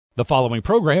The following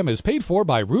program is paid for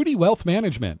by Ruedi Wealth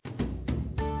Management.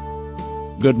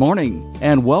 Good morning,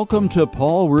 and welcome to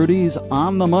Paul Ruedi's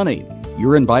On the Money.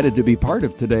 You're invited to be part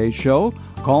of today's show.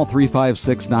 Call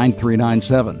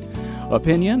 356-9397.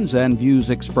 Opinions and views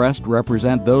expressed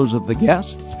represent those of the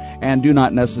guests and do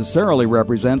not necessarily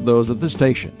represent those of the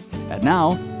station. And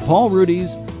now, Paul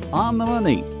Ruedi's On the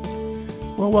Money.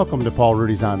 Well, welcome to Paul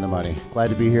Ruedi's On the Money. Glad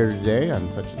to be here today on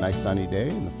such a nice sunny day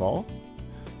in the fall.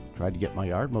 Tried to get my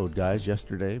yard mowed, guys,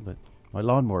 yesterday, but my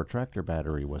lawnmower tractor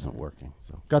battery wasn't working,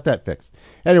 so got that fixed.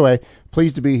 Anyway,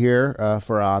 pleased to be here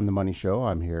for On the Money Show.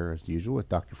 I'm here, as usual, with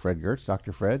Dr. Fred Giertz.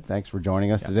 Dr. Fred, thanks for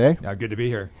joining us today. Yeah, good to be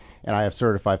here. And I have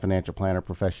certified financial planner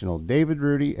professional David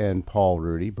Ruedi and Paul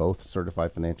Ruedi, both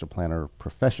certified financial planner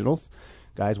professionals.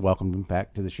 Guys, welcome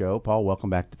back to the show. Paul,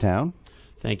 welcome back to town.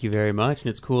 Thank you very much, and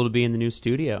it's cool to be in the new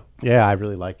studio. Yeah, I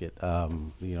really like it.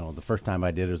 The first time I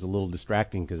did it was a little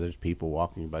distracting because there's people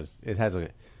walking, but it has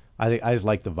I just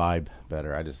like the vibe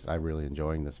better. I'm really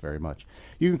enjoying this very much.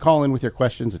 You can call in with your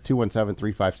questions at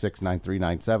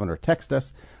 217-356-9397 or text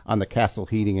us on the Castle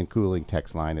Heating and Cooling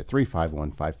text line at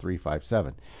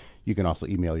 351-5357. You can also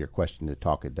email your question to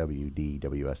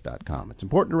talk@wdws.com. It's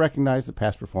important to recognize that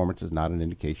past performance is not an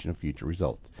indication of future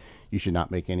results. You should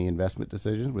not make any investment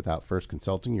decisions without first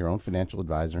consulting your own financial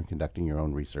advisor and conducting your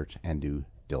own research and due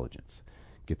diligence.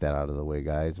 Get that out of the way,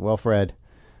 guys. Well, Fred,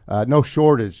 no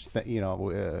shortage.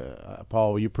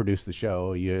 Paul, you produced the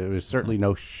show. There's certainly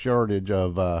no shortage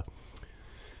of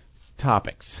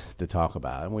topics to talk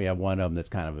about. And we have one of them that's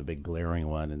kind of a big glaring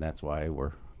one, and that's why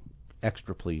we're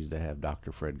extra pleased to have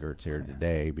Dr. Fred Giertz here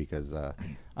today, because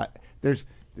there's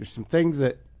some things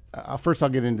that first I'll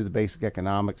get into the basic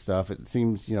economic stuff. It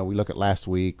seems, we look at last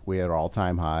week, we had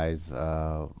all-time highs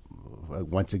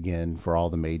once again for all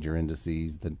the major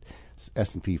indices, the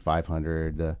S&P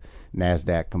 500, the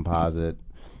NASDAQ composite,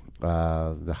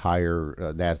 the higher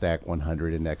NASDAQ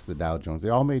 100 index, the Dow Jones. They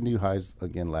all made new highs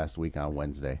again last week on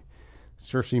Wednesday.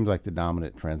 Sure seems like the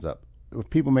dominant trend's up.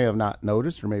 People may have not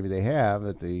noticed, or maybe they have,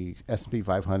 that the S&P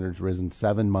 500 has risen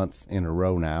 7 months in a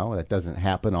row now. That doesn't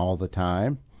happen all the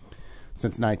time.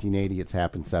 Since 1980, it's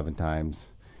happened 7 times,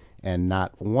 and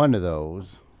not one of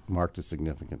those marked a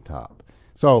significant top.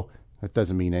 So that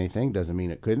doesn't mean anything. Doesn't mean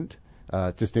it couldn't.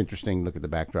 It's just interesting to look at the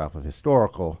backdrop of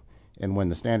historical. And when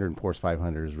the Standard & Poor's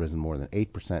 500 has risen more than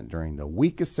 8% during the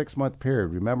weakest 6-month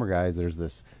period, remember, guys, there's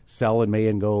this sell in May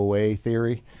and go away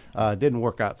theory. Didn't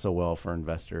work out so well for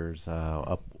investors,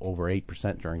 up over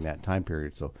 8% during that time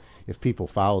period. So if people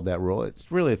followed that rule, it's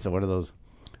one of those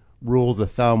rules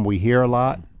of thumb we hear a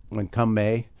lot when come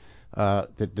May,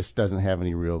 that just doesn't have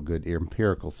any real good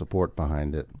empirical support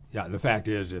behind it. Yeah, the fact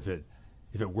is, if it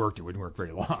worked, it wouldn't work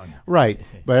very long. Right.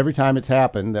 But every time it's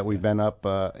happened that we've been up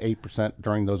 8%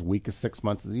 during those weakest 6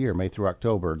 months of the year, May through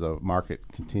October, the market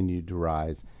continued to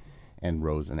rise and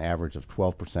rose an average of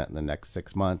 12% in the next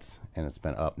 6 months, and it's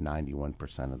been up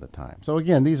 91% of the time. So,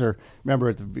 again, these are,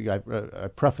 remember, I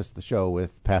prefaced the show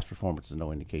with past performance is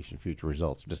no indication of future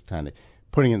results, just kind of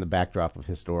putting in the backdrop of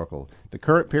historical. The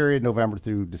current period, November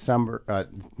through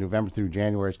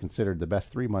January, is considered the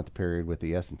best 3-month period, with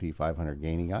the S&P 500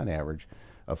 gaining on average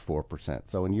of 4%.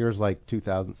 So in years like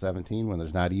 2017, when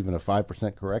there's not even a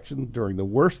 5% correction during the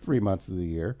worst 3 months of the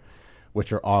year,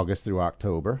 which are August through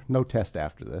October, no test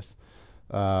after this,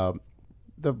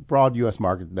 the broad U.S.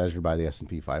 market measured by the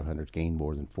S&P 500 gained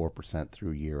more than 4%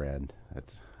 through year end.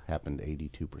 That's happened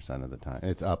 82% of the time.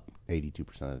 It's up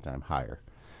 82% of the time higher.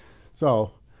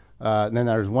 So then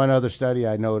there's one other study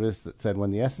I noticed that said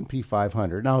when the S&P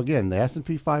 500, now again, the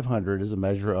S&P 500 is a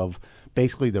measure of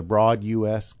basically the broad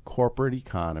U.S. corporate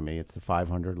economy. It's the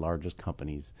 500 largest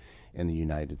companies in the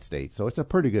United States. So it's a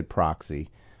pretty good proxy.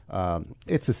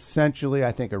 It's essentially,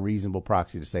 I think, a reasonable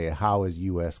proxy to say how is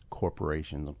U.S.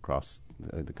 corporations across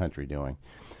the country doing.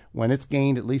 When it's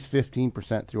gained at least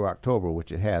 15% through October,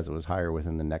 which it has, it was higher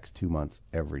within the next 2 months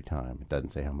every time. It doesn't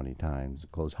say how many times.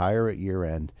 It closed higher at year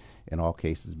end in all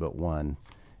cases but one,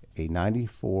 a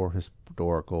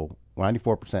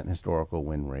 94% historical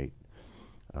win rate.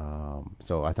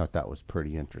 So I thought that was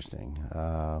pretty interesting.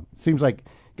 Seems like,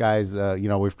 guys,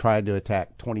 we've tried to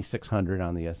attack 2,600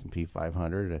 on the S&P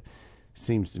 500. It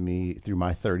seems to me, through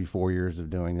my 34 years of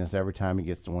doing this, every time it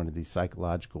gets to one of these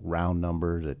psychological round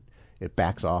numbers, it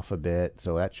backs off a bit,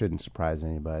 so that shouldn't surprise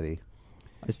anybody.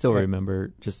 I still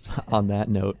remember, just on that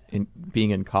note,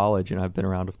 being in college, and I've been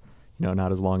around,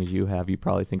 not as long as you have. You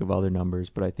probably think of other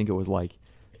numbers, but I think it was like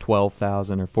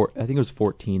 12,000 I think it was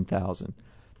 14,000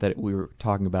 that we were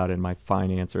talking about in my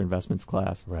finance or investments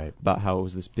class, right? About how it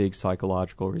was this big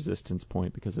psychological resistance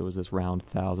point because it was this round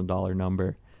 $1,000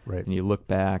 number. Right. And you look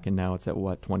back, and now it's at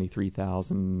what,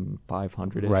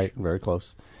 23,500-ish? Right, very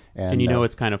close. And you know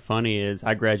what's kind of funny is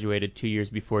I graduated 2 years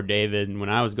before David, and when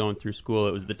I was going through school,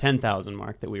 it was the 10,000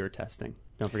 mark that we were testing.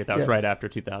 Don't forget that was right after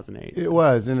 2008. It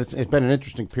was, and it's been an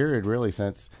interesting period really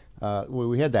since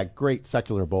we had that great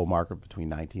secular bull market between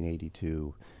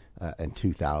 1982 and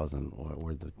 2000,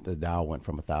 where the Dow went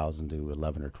from 1,000 to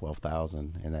 11 or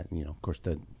 12,000, and that, you know, of course,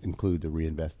 to include the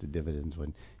reinvested dividends, when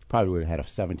you probably would have had a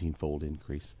 17-fold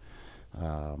increase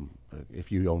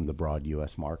if you owned the broad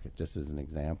U.S. market, just as an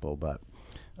example. But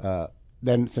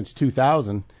then since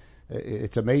 2000,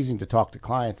 it's amazing to talk to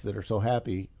clients that are so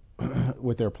happy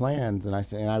with their plans, and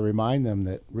I remind them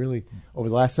that really over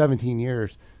the last 17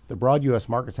 years, the broad U.S.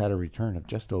 market's had a return of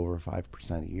just over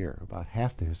 5% a year, about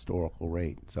half the historical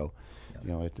rate. So,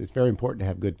 you know, it's very important to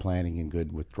have good planning and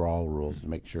good withdrawal rules to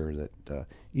make sure that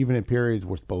even in periods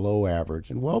with below average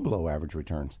and well below average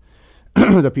returns,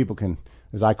 that people can,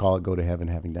 as I call it, go to heaven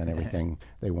having done everything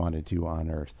they wanted to on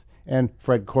earth. And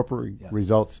Fred, corporate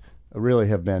results really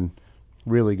have been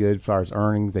really good as far as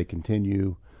earnings. They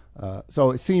continue.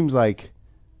 So it seems like,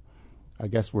 I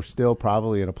guess we're still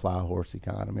probably in a plow horse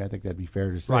economy. I think that'd be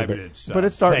fair to say. Right, but it's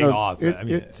starting paying to, off.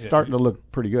 it's starting to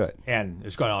look pretty good. And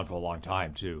it's gone on for a long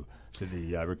time, too. So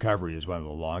the recovery is one of the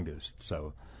longest.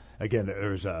 So, again,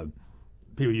 there's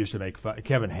people used to make fun.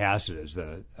 Kevin Hassett is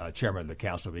the chairman of the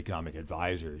Council of Economic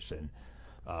Advisors, and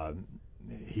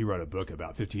he wrote a book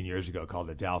about 15 years ago called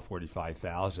The Dow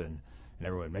 45,000, and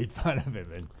everyone made fun of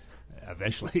him, and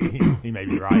eventually he may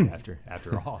be right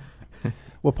after all.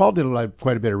 Well, Paul did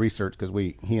quite a bit of research because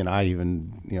he and I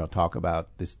even talk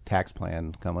about this tax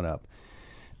plan coming up,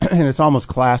 and it's almost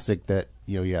classic that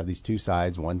you have these two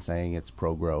sides. One saying it's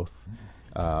pro-growth,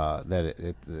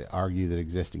 that they argue that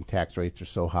existing tax rates are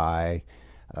so high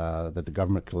that the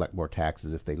government could collect more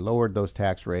taxes if they lowered those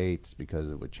tax rates because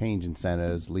it would change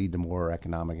incentives, lead to more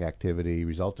economic activity,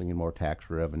 resulting in more tax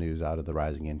revenues out of the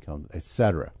rising income,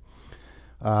 etc.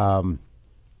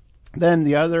 Then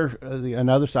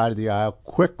another side of the aisle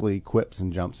quickly quips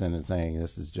and jumps in and saying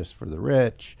this is just for the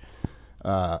rich,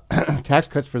 tax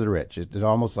cuts for the rich. It's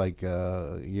almost like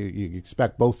you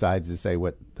expect both sides to say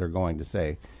what they're going to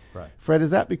say. Right. Fred,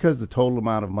 is that because the total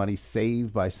amount of money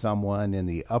saved by someone in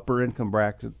the upper income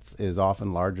brackets is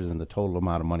often larger than the total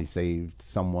amount of money saved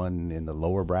someone in the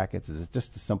lower brackets? Is it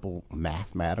just a simple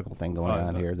mathematical thing going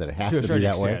on here that it has to be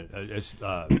that way?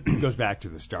 It goes back to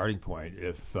the starting point.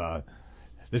 If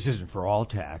this isn't for all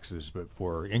taxes, but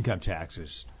for income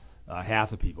taxes,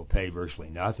 half the people pay virtually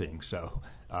nothing. So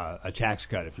a tax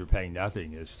cut, if you're paying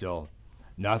nothing, is still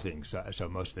nothing. So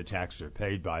most of the taxes are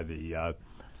paid by the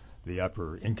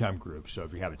upper income group. So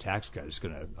if you have a tax cut, it's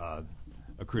going to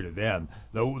accrue to them.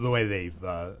 The way they've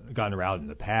gone around in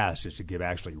the past is to give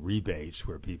actually rebates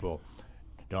where people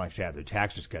don't actually have their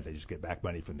taxes cut. They just get back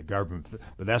money from the government.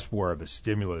 But that's more of a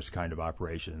stimulus kind of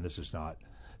operation, and this is not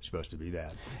supposed to be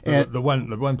that. The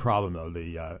one problem, though,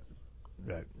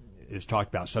 that is talked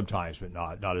about sometimes, but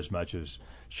not as much as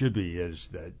should be, is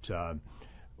that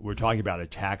we're talking about a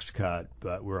tax cut,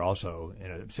 but we're also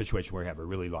in a situation where we have a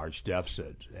really large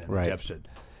deficit, and the deficit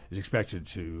is expected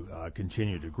to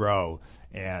continue to grow.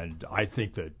 And I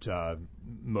think that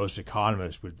most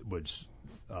economists would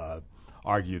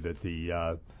argue that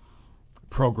the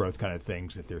pro-growth kind of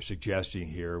things that they're suggesting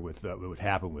here with what would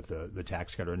happen with the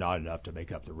tax cut are not enough to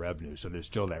make up the revenue. So there's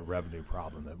still that revenue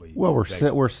problem that we. Well,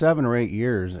 we're 7 or 8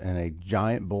 years in a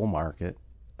giant bull market,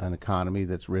 an economy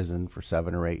that's risen for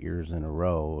 7 or 8 years in a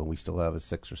row, and we still have a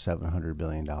 $600 or $700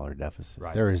 billion deficit.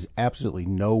 Right. There is absolutely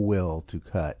no will to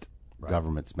cut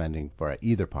government spending for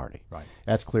either party. Right.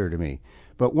 That's clear to me.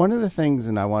 But one of the things,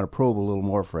 and I want to probe a little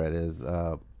more, Fred, is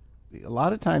a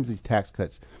lot of times these tax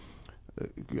cuts,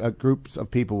 groups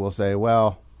of people will say,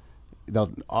 well,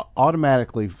 they'll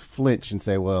automatically flinch and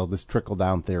say, well, this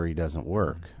trickle-down theory doesn't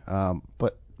work.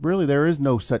 But really, there is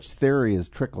no such theory as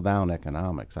trickle-down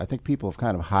economics. I think people have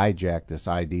kind of hijacked this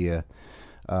idea.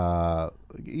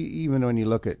 Even when you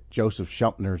look at Joseph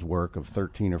Schumpner's work of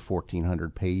 1,300 or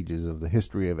 1,400 pages of the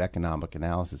history of economic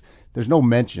analysis, there's no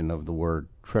mention of the word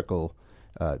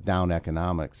trickle-down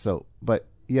economics. So, but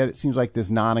yet it seems like this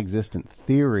non-existent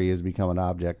theory has become an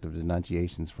object of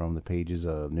denunciations from the pages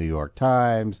of New York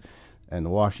Times and the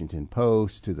Washington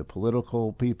Post to the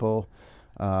political people.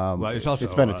 Well,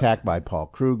 it's been attacked by Paul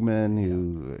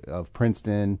Krugman, of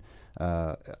Princeton.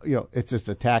 It's just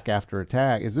attack after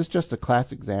attack. Is this just a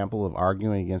classic example of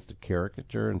arguing against a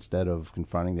caricature instead of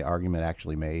confronting the argument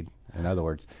actually made? In other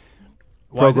words,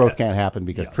 pro-growth can't happen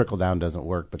because trickle-down doesn't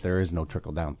work, but there is no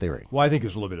trickle-down theory. Well, I think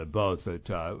it's a little bit of both. That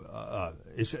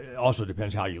it also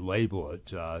depends how you label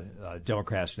it.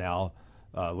 Democrats now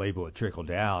label it trickle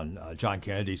down. John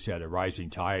Kennedy said a rising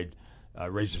tide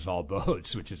raises all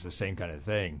boats, which is the same kind of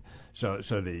thing. So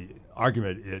the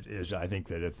argument is, I think,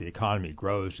 that if the economy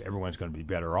grows, everyone's going to be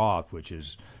better off, which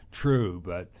is true,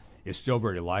 but it's still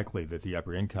very likely that the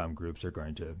upper income groups are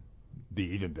going to be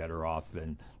even better off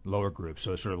than lower groups.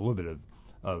 So it's sort of a little bit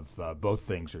of both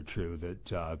things are true,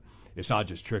 that it's not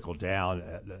just trickle down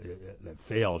that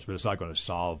fails, but it's not going to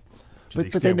solve.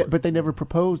 But they never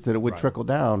proposed that it would trickle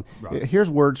down. Right. Here's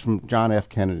words from John F.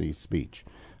 Kennedy's speech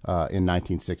in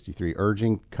 1963,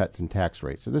 urging cuts in tax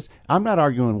rates. So I'm not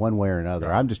arguing one way or another.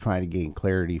 Right. I'm just trying to gain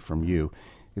clarity from you.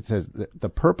 It says the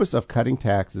purpose of cutting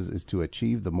taxes is to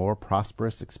achieve the more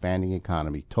prosperous, expanding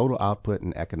economy, total output,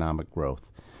 and economic growth.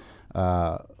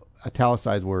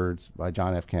 Italicized words by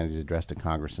John F. Kennedy addressed to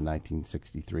Congress in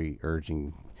 1963,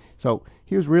 urging. So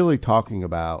he was really talking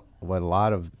about what a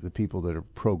lot of the people that are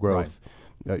pro-growth,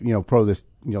 pro this,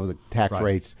 the tax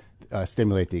rates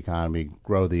stimulate the economy,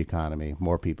 grow the economy,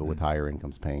 more people with higher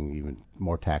incomes paying even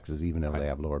more taxes, even though they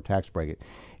have lower tax bracket,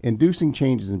 inducing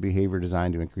changes in behavior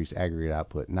designed to increase aggregate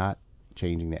output, not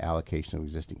changing the allocation of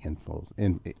existing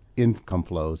income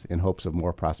flows in hopes of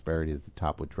more prosperity at the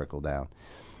top would trickle down.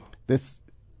 This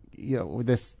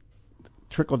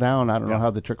trickle down, I don't know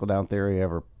how the trickle down theory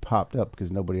ever popped up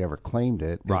because nobody ever claimed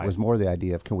it. It was more the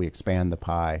idea of, can we expand the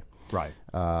pie? Right.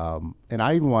 And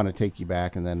I even want to take you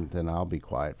back, and then I'll be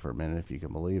quiet for a minute if you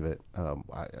can believe it.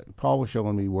 Paul was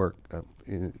showing me work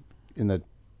in the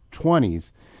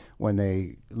 20s when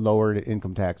they lowered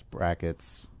income tax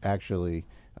brackets. Actually,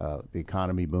 the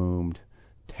economy boomed,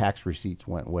 tax receipts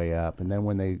went way up, and then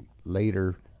when they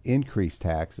later increased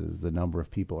taxes, the number of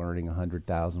people earning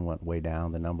 $100,000 went way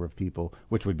down. The number of people,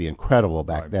 which would be incredible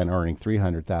back then, earning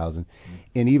 $300,000.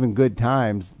 In even good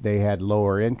times, they had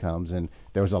lower incomes, and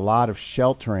there was a lot of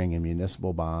sheltering in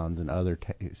municipal bonds and other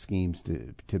schemes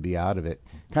to be out of it.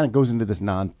 Kind of goes into this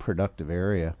non-productive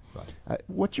area. Right.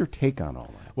 What's your take on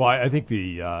all that? Well, I think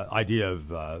the idea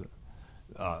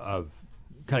of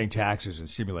cutting taxes and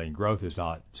stimulating growth is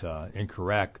not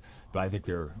incorrect, but I think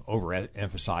they're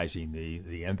overemphasizing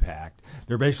the impact.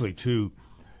 There are basically two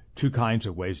kinds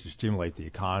of ways to stimulate the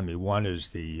economy. One is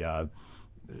the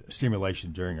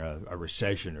stimulation during a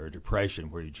recession or a depression,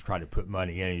 where you try to put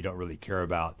money in and you don't really care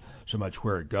about so much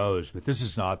where it goes. But this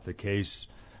is not the case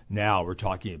now. We're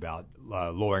talking about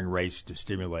lowering rates to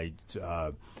stimulate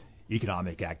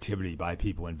economic activity by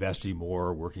people investing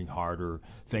more, working harder,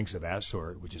 things of that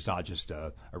sort, which is not just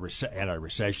a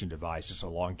anti-recession device. It's a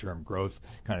long-term growth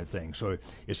kind of thing. So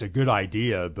it's a good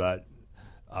idea, but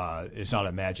it's not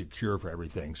a magic cure for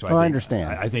everything. So I understand.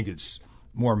 I think it's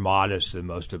more modest than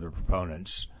most of the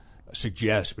proponents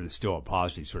suggest, but it's still a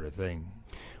positive sort of thing.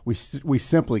 We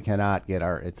simply cannot get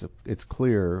it's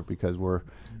clear because we're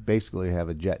basically have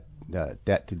a debt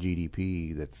to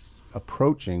GDP that's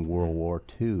approaching World War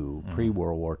II,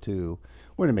 pre-World War II,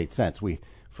 when it made sense.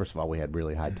 First of all, we had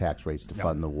really high tax rates to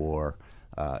fund the war,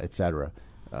 et cetera.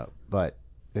 But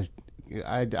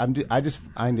I just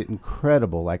find it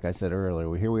incredible, like I said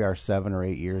earlier, here we are 7 or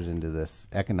 8 years into this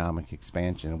economic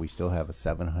expansion, and we still have a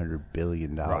 $700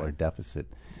 billion deficit,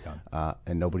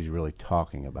 and nobody's really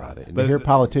talking about it. And to hear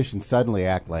politicians suddenly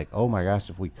act like, oh my gosh,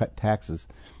 if we cut taxes,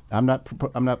 I'm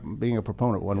not being a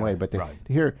proponent one way, but to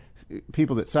hear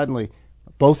people that suddenly,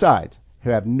 both sides, who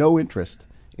have no interest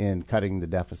in cutting the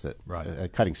deficit,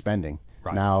 cutting spending,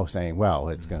 now saying, well,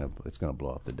 it's going to blow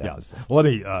up the deficit. Yeah. Well, let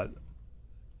me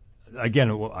again.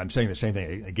 I'm saying the same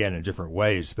thing again in different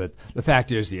ways, but the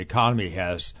fact is, the economy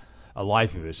has a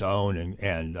life of its own,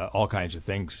 and all kinds of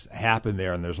things happen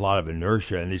there, and there's a lot of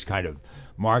inertia, and these kind of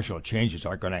marginal changes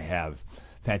aren't going to have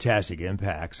fantastic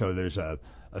impact. So there's a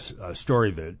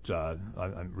story that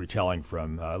I'm retelling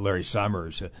from Larry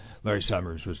Summers. Larry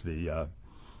Summers was the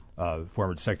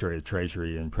former Secretary of the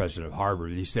Treasury and President of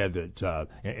Harvard. He said that,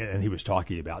 and he was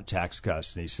talking about tax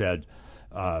cuts, and he said,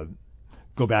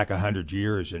 go back 100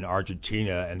 years, and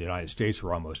Argentina and the United States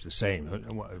were almost the same,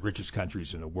 the richest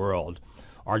countries in the world.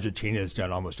 Argentina has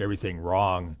done almost everything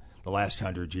wrong the last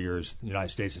 100 years. The United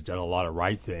States has done a lot of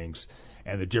right things,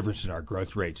 and the difference in our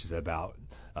growth rates is about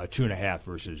 2.5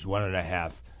 versus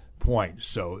 1.5 points.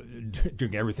 So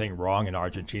doing everything wrong in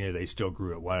Argentina, they still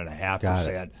grew at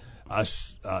 1.5%.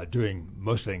 Us doing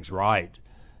most things right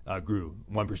grew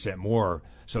 1% more.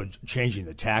 So changing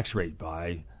the tax rate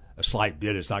by slight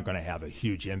bit is not going to have a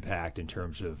huge impact in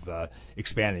terms of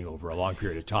expanding over a long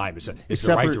period of time. It's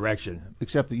the right direction.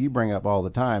 Except that you bring up all the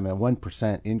time a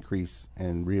 1% increase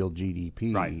in real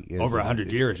GDP is, over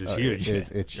 100 years is huge.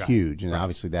 It's huge, and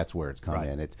obviously that's where it's come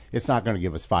in. It's not going to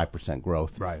give us 5%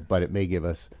 growth, but it may give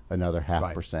us another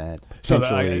 0.5%.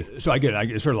 So again,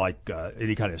 it's sort of like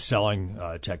any kind of selling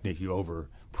technique. You over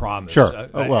promise. Sure.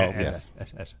 Yes.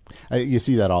 You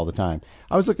see that all the time.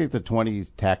 I was looking at the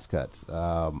 20s tax cuts.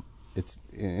 It's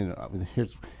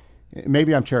here's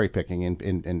maybe I'm cherry picking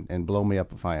and blow me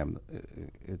up if I am.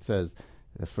 It says,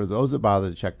 for those that bother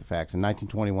to check the facts, in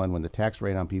 1921, when the tax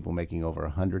rate on people making over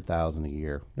 $100,000 a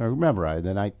year, now remember,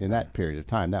 in that period of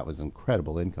time, that was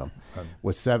incredible income.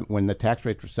 When the tax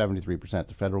rate was 73%,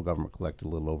 the federal government collected a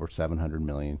little over $700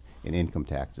 million in income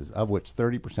taxes, of which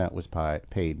 30% was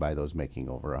paid by those making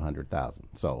over $100,000.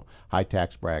 So high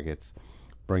tax brackets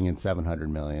bring in $700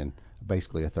 million.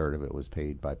 Basically, a third of it was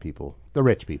paid by people, the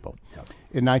rich people. Yep.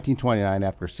 In 1929,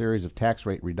 after a series of tax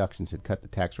rate reductions had cut the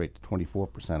tax rate to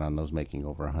 24% on those making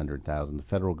over $100,000, the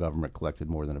federal government collected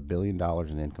more than $1 billion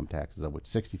in income taxes, of which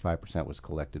 65% was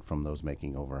collected from those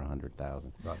making over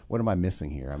 $100,000. Right. What am I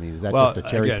missing here? I mean, is that just a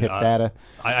cherry pick data?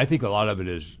 I think a lot of it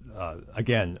is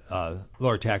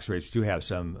lower tax rates do have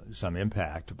some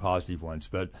impact, positive ones,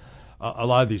 but. A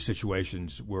lot of these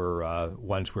situations were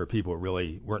ones where people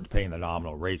really weren't paying the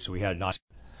nominal rate. So we had a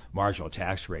marginal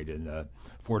tax rate in the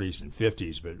 40s and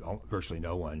 50s, but virtually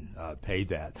no one paid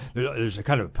that. There's a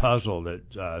kind of puzzle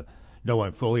that no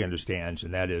one fully understands,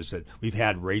 and that is that we've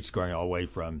had rates going all the way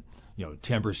from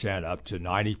 10% up to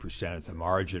 90% at the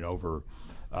margin over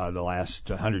the last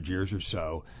 100 years or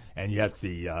so, and yet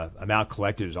the amount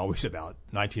collected is always about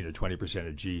 19 to 20%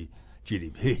 of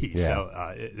GDP. Yeah. So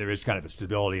there is kind of a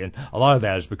stability, and a lot of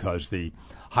that is because the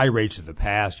high rates of the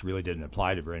past really didn't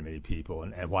apply to very many people.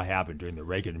 And what happened during the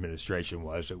Reagan administration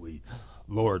was that we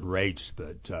lowered rates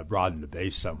but broadened the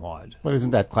base somewhat. But isn't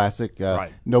that classic?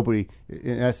 Right. Nobody,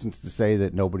 in essence, to say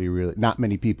that not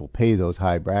many people pay those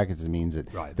high brackets, it means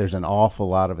that there's an awful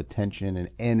lot of attention and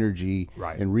energy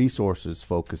and resources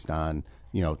focused on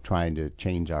trying to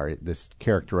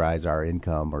characterize our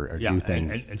income or do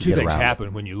things. And two things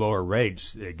happen when you lower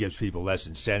rates. It gives people less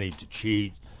incentive to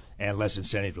cheat and less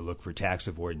incentive to look for tax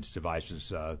avoidance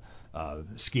devices,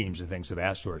 schemes and things of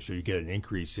that sort. So you get an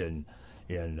increase in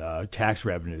tax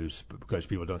revenues because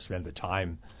people don't spend the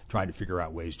time trying to figure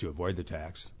out ways to avoid the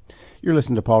tax. You're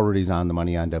listening to Paul Ruedi's On the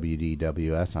Money on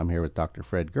WDWS. I'm here with Dr.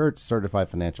 Fred Giertz, Certified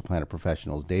Financial Planner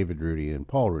Professionals David Ruedi and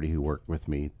Paul Ruedi, who work with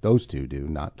me. Those two do,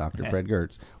 not Dr. Fred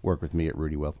Giertz, work with me at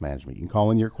Ruedi Wealth Management. You can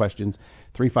call in your questions,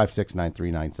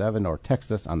 356-9397, or text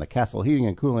us on the Castle Heating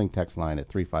and Cooling text line at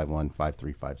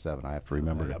 351-5357. I have to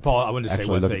remember. Paul, I want to say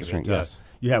one thing. Yes.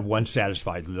 You have one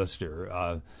satisfied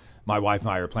listener. My wife and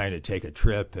I are planning to take a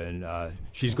trip, and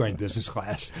she's going business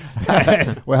class.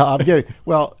 Well, I'm getting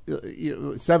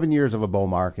 7 years of a bull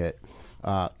market.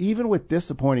 Even with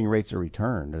disappointing rates of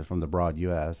return from the broad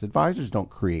U.S., advisors don't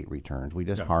create returns. We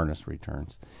just harness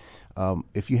returns.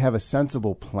 If you have a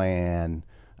sensible plan,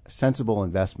 a sensible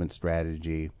investment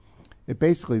strategy,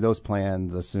 those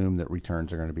plans assume that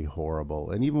returns are going to be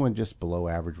horrible. And even when just below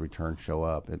average returns show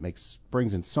up, it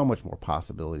brings in so much more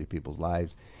possibility to people's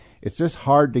lives. It's just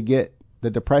hard to get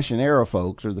the Depression era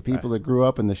folks or the people that grew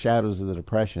up in the shadows of the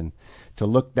Depression to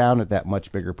look down at that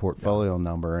much bigger portfolio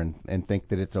number and think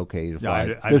that it's okay to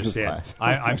fly business class.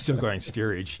 I'm still going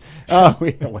steerage. So. Oh,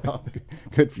 yeah, well,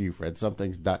 good for you, Fred. Some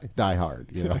things die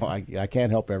hard. I can't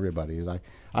help everybody.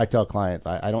 I tell clients,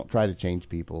 I don't try to change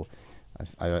people.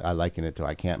 I liken it to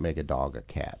I can't make a dog a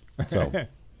cat.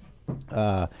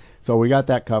 So we got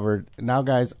that covered. Now,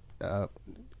 guys,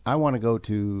 I want to go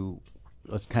to...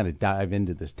 Let's kind of dive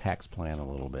into this tax plan a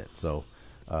little bit. So,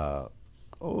 I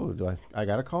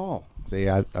got a call. See,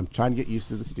 I'm trying to get used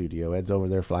to the studio. Ed's over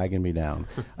there flagging me down.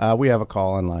 We have a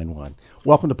call on line one.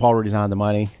 Welcome to Paul Ruedi's On the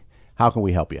Money. How can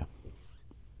we help you?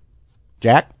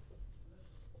 Jack?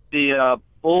 The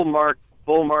bull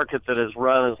market that has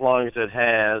run as long as it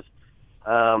has,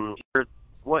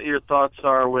 what your thoughts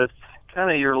are with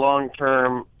kind of your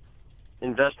long-term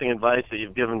investing advice that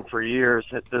you've given for years.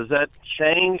 Does that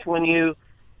change when you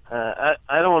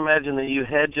I don't imagine that you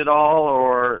hedge at all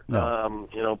or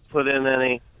put in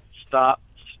any stops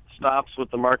with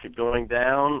the market going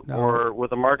down or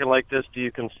with a market like this. Do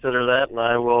you consider that? And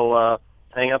I will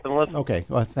hang up and listen. Okay.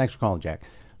 Well, thanks for calling, Jack.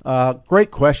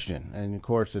 Great question. And of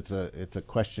course it's a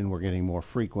question we're getting more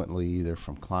frequently either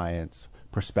from clients,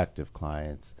 prospective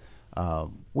clients.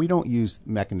 We don't use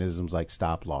mechanisms like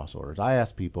stop loss orders. I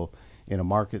ask people, in a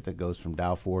market that goes from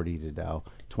Dow 40 to Dow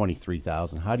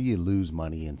 23,000, how do you lose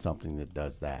money in something that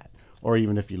does that? Or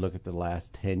even if you look at the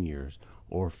last 10 years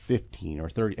or 15 or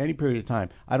 30, any period of time,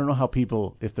 I don't know how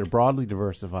people, if they're broadly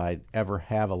diversified, ever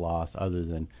have a loss other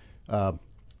than,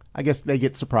 I guess they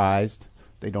get surprised.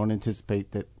 They don't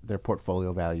anticipate that their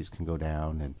portfolio values can go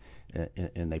down,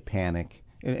 and they panic.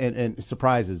 And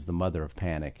surprise is the mother of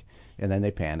panic. And then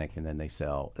they panic, and then they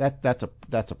sell. That's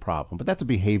a problem. But that's a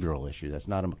behavioral issue. That's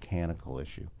not a mechanical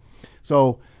issue.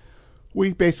 So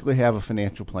we basically have a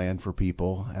financial plan for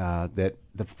people that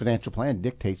the financial plan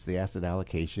dictates the asset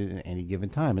allocation at any given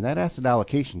time. And that asset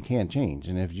allocation can change.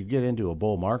 And if you get into a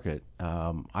bull market,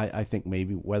 I think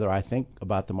maybe whether I think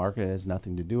about the market has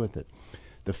nothing to do with it.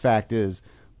 The fact is,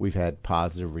 we've had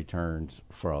positive returns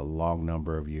for a long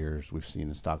number of years. We've seen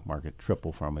the stock market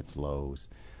triple from its lows.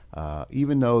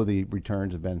 Even though the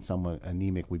returns have been somewhat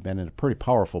anemic, we've been in a pretty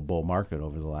powerful bull market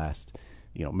over the last,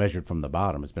 measured from the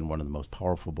bottom, it's been one of the most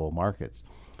powerful bull markets.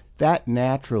 That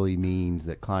naturally means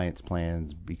that clients'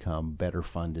 plans become better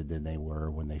funded than they were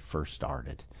when they first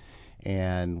started.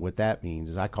 And what that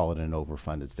means is, I call it an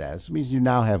overfunded status. It means you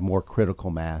now have more critical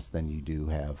mass than you do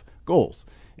have goals.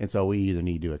 And so we either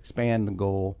need to expand the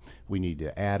goal, we need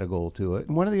to add a goal to it.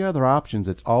 And one of the other options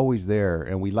that's always there,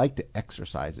 and we like to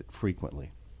exercise it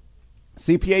frequently.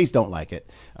 CPAs don't like it,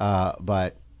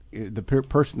 but the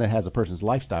person that has a person's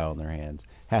lifestyle in their hands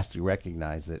has to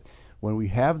recognize that when we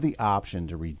have the option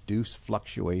to reduce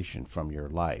fluctuation from your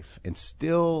life and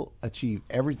still achieve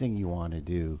everything you want to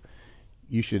do,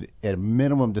 you should at a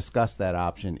minimum discuss that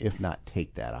option, if not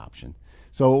take that option.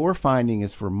 So what we're finding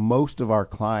is, for most of our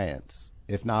clients,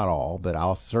 if not all, but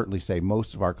I'll certainly say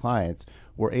most of our clients,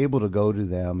 we're able to go to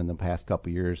them in the past couple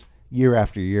of years, year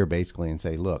after year basically, and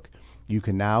say, look, you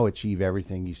can now achieve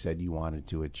everything you said you wanted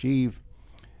to achieve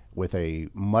with a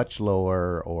much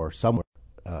lower or somewhere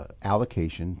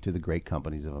allocation to the great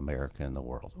companies of America and the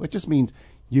world. It just means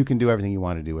you can do everything you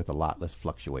want to do with a lot less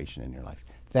fluctuation in your life.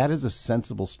 That is a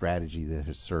sensible strategy that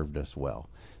has served us well.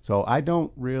 So I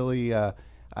don't really,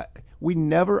 we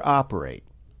never operate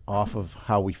off of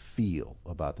how we feel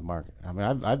about the market. I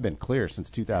mean, I've been clear since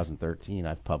 2013.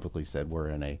 I've publicly said we're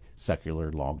in a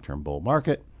secular long-term bull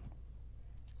market.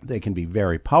 They can be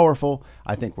very powerful.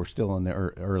 I think we're still in the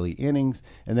early innings.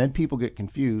 And then people get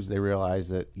confused. They realize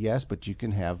that, yes, but you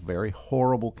can have very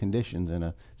horrible conditions in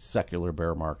a secular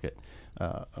bear market.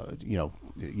 You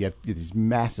have these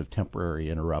massive temporary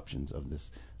interruptions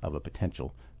of a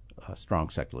potential strong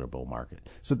secular bull market.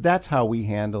 So that's how we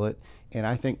handle it. And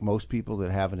I think most people that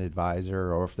have an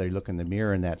advisor, or if they look in the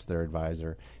mirror and that's their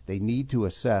advisor, they need to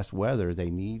assess whether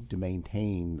they need to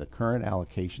maintain the current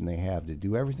allocation they have to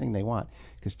do everything they want.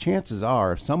 Because chances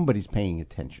are, if somebody's paying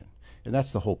attention, and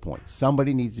that's the whole point,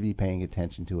 somebody needs to be paying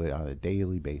attention to it on a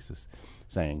daily basis,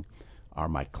 saying, are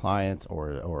my clients,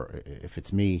 or if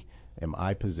it's me, am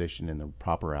I positioned in the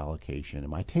proper allocation?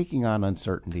 Am I taking on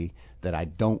uncertainty that I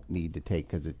don't need to take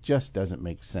because it just doesn't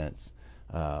make sense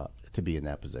to be in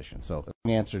that position? So,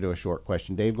 an answer to a short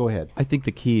question. Dave, go ahead. I think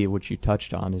the key, which you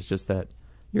touched on, is just that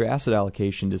your asset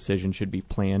allocation decision should be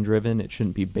plan-driven. It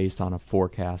shouldn't be based on a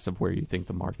forecast of where you think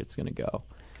the market's going to go.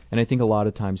 And I think a lot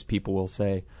of times people will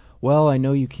say, well, I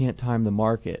know you can't time the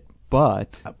market,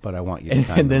 but I want you to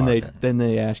time the market. And then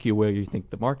they ask you where you think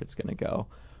the market's going to go.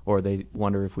 Or they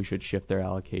wonder if we should shift their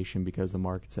allocation because the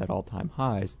market's at all-time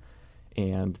highs,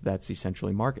 and that's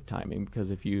essentially market timing.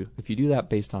 Because if you do that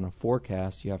based on a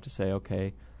forecast, you have to say,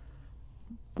 okay,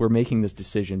 we're making this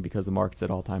decision because the market's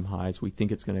at all-time highs. We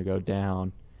think it's going to go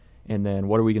down, and then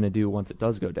what are we going to do once it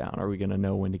does go down? Are we going to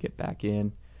know when to get back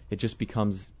in? It just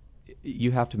becomes,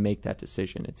 you have to make that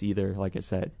decision. It's either, like I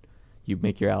said, you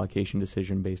make your allocation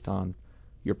decision based on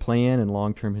your plan and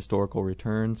long-term historical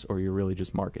returns, or you're really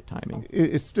just market timing.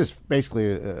 It's just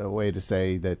basically a way to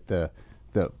say that the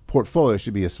portfolio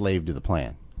should be a slave to the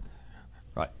plan.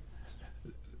 Right.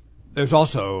 There's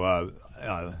also,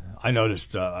 I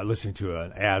noticed listening to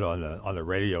an ad on the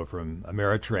radio from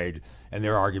Ameritrade, and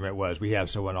their argument was, we have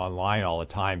someone online all the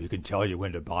time who can tell you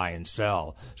when to buy and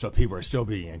sell. So people are still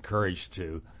being encouraged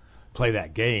to play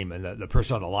that game, and the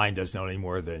person on the line doesn't know any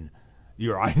more than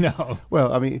you or I know.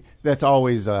 Well, I mean, that's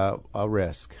always a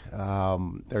risk.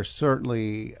 There's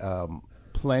certainly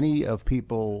plenty of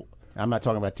people, I'm not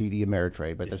talking about TD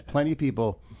Ameritrade, but there's plenty of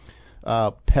people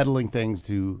peddling things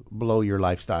to blow your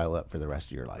lifestyle up for the rest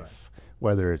of your life. Right.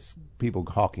 Whether it's people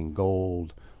hawking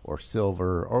gold or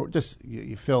silver, or just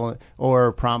you feel,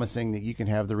 or promising that you can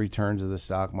have the returns of the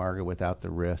stock market without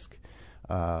the risk,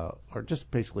 or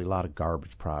just basically a lot of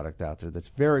garbage product out there that's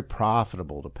very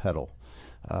profitable to peddle.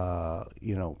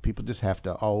 People just have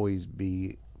to always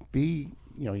be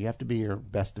you have to be your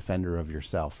best defender of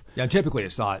yourself. Yeah, and typically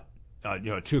it's not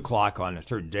 2 o'clock on a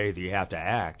certain day that you have to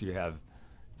act. You have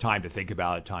time to think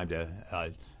about it, time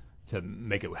to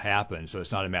make it happen. So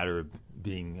it's not a matter of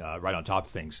being right on top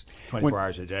of things 24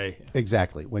 hours a day.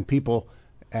 Exactly. When people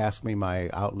ask me my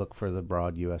outlook for the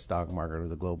broad U.S. stock market or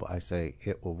the global, I say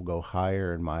it will go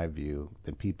higher, in my view,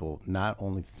 than people not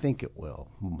only think it will,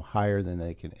 higher than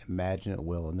they can imagine it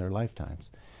will in their lifetimes.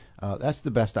 That's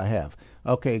the best I have.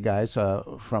 Okay, guys,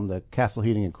 from the Castle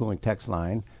Heating and Cooling text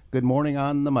line, good morning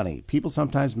on the money. People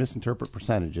sometimes misinterpret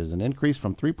percentages. An increase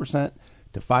from 3%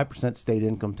 to 5% state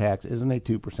income tax isn't a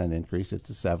 2% increase. It's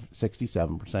a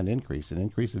 67% increase. An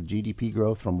increase of GDP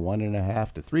growth from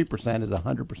 1.5% to 3% is a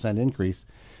 100% increase.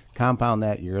 Compound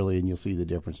that yearly, and you'll see the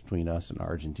difference between us and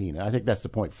Argentina. I think that's the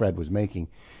point Fred was making.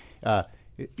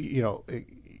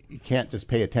 You can't just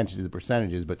pay attention to the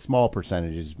percentages, but small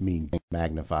percentages mean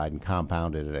magnified and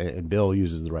compounded. And Bill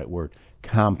uses the right word,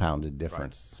 compounded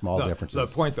difference, right. Small differences.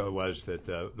 The point, though, was that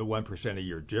the 1% a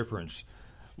year difference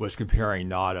was comparing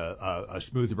not a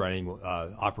smooth running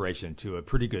operation to a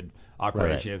pretty good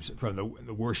operation. Right. From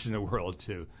the worst in the world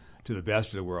to the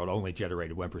best of the world, only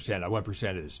generated 1%. Now,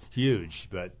 1% is huge,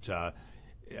 but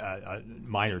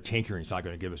minor tinkering is not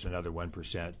going to give us another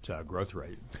 1% growth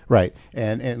rate. Right,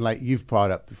 and like you've brought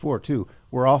up before too,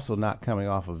 we're also not coming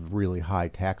off of really high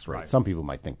tax rates. Right. Some people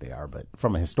might think they are, but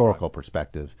from a historical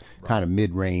perspective, kind of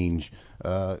mid-range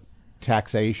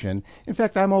taxation. In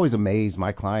fact, I'm always amazed.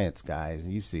 My clients, guys,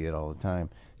 you see it all the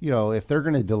time. If they're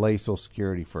going to delay Social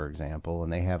Security, for example,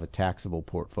 and they have a taxable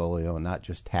portfolio and not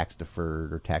just tax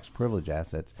deferred or tax privilege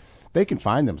assets, they can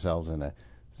find themselves in a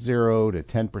 0 to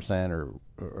 10%,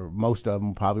 or most of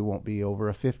them probably won't be over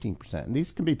a 15%. And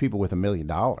these can be people with $1 million.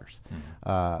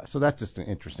 Mm-hmm. So that's just an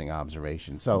interesting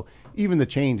observation. So even the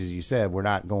changes you said, we're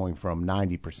not going from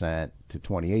 90% to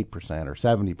 28% or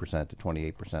 70% to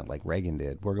 28% like Reagan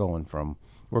did. We're going from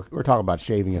we're talking about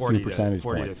shaving a few percentage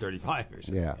 40 points. 40 to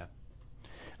 35%.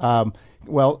 Yeah.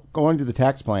 Well, going to the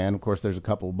tax plan, of course, there's a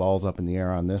couple of balls up in the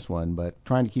air on this one, but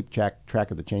trying to keep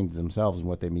track of the changes themselves and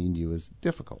what they mean to you is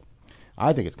difficult.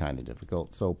 I think it's kind of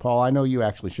difficult. So, Paul, I know you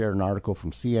actually shared an article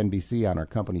from CNBC on our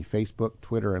company Facebook,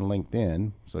 Twitter, and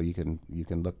LinkedIn, so you can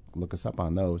look us up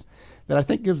on those, that I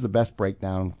think gives the best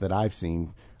breakdown that I've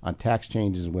seen on tax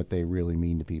changes and what they really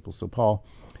mean to people. So, Paul,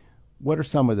 what are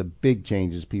some of the big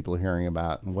changes people are hearing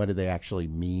about, and what do they actually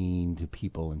mean to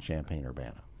people in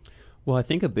Champaign-Urbana? Well, I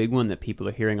think a big one that people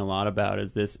are hearing a lot about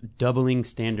is this doubling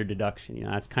standard deduction.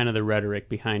 That's kind of the rhetoric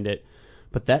behind it.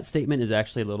 But that statement is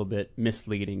actually a little bit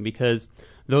misleading because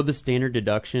though the standard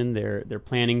deduction, they're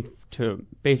planning to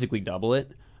basically double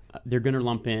it, they're going to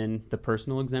lump in the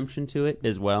personal exemption to it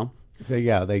as well. So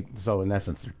in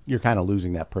essence, you're kind of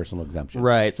losing that personal exemption.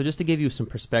 Right. So just to give you some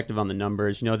perspective on the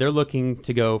numbers, they're looking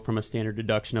to go from a standard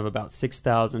deduction of about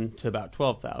 $6,000 to about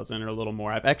 $12,000 or a little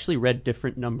more. I've actually read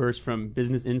different numbers from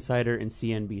Business Insider and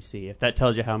CNBC, if that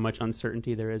tells you how much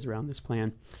uncertainty there is around this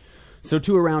plan. So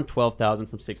to around $12,000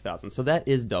 from $6,000. So that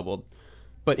is doubled.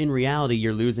 But in reality,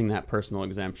 you're losing that personal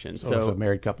exemption. So a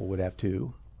married couple would have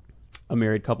two? A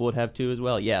married couple would have two as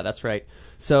well. Yeah, that's right.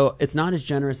 So it's not as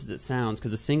generous as it sounds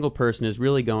because a single person is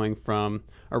really going from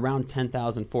around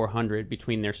 $10,400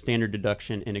 between their standard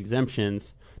deduction and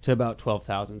exemptions to about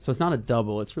 $12,000. So it's not a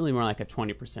double. It's really more like a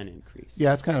 20% increase.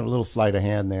 Yeah, it's kind of a little sleight of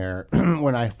hand there.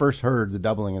 When I first heard the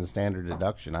doubling of the standard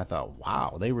deduction, I thought,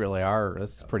 wow, they really are.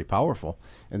 That's pretty powerful.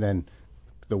 And then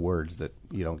the words that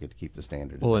you don't get to keep the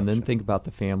standard deduction. Well, and then think about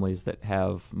the families that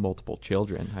have multiple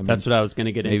children. I mean, that's what I was going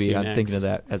to get into Maybe I'm next. thinking of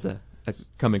that as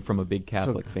coming from a big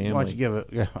Catholic family. Why don't you give it?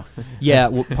 Yeah. Yeah,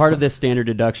 well, part of this standard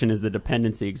deduction is the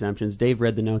dependency exemptions. Dave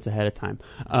read the notes ahead of time.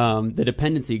 The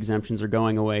dependency exemptions are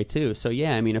going away too. So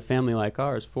yeah, I mean, a family like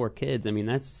ours, 4 kids, I mean,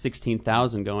 that's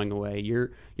 $16,000 going away.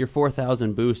 Your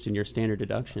 $4,000 boost in your standard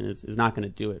deduction is not going to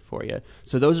do it for you.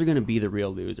 So those are going to be the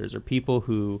real losers, or people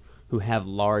who have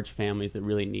large families that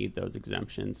really need those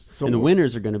exemptions. So, and the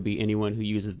winners are going to be anyone who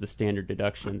uses the standard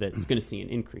deduction that's going to see an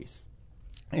increase.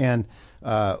 And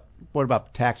what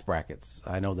about tax brackets?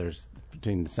 I know there's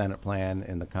between the Senate plan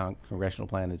and the congressional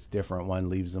plan, it's different. One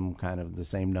leaves them kind of the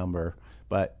same number,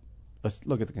 but let's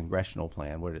look at the congressional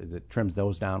plan. It trims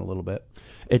those down a little bit?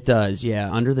 It does, yeah.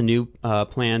 Under the new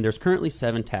plan, there's currently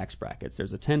 7 tax brackets.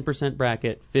 There's a 10%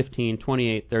 bracket, 15,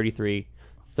 28, 33,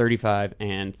 35,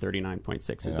 and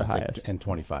 39.6 is the highest. And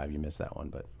 25, you missed that one,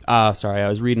 but sorry, I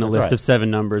was reading a list of 7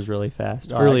 numbers really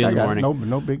fast early in the morning.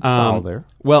 No big foul there.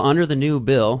 Well, under the new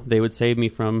bill, they would save me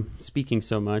from speaking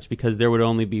so much because there would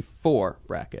only be 4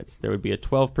 brackets. There would be a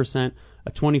 12%,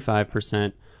 a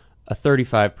 25%, a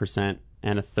 35%,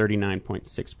 and a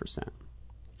 39.6%.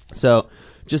 So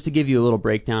just to give you a little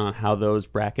breakdown on how those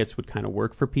brackets would kind of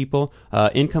work for people,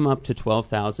 income up to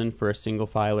 $12,000 for a single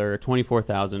filer, or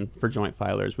 $24,000 for joint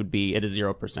filers would be at a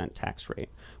 0% tax rate,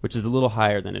 which is a little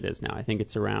higher than it is now. I think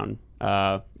it's around,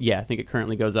 I think it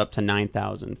currently goes up to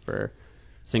 $9,000 for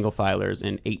single filers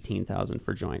and $18,000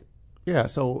 for joint. Yeah,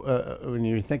 so when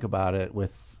you think about it,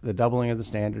 with the doubling of the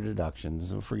standard deductions,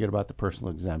 and forget about the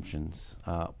personal exemptions,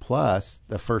 plus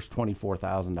the first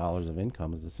 $24,000 of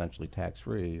income is essentially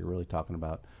tax-free. You're really talking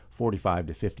about $45,000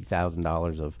 to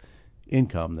 $50,000 of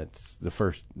income that's the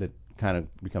first that kind of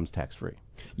becomes tax-free.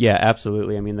 Yeah,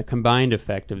 absolutely. I mean, the combined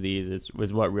effect of these is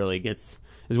what really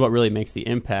makes the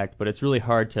impact. But it's really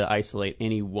hard to isolate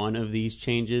any one of these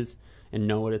changes and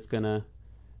know what it's going to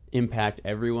impact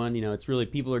everyone. It's really,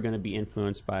 people are going to be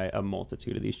influenced by a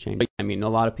multitude of these changes. I mean, a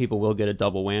lot of people will get a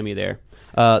double whammy there.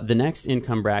 The next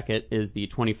income bracket is the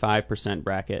 25%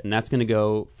 bracket, and that's going to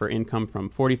go for income from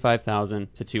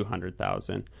 $45,000 to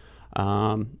 $200,000.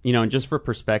 And just for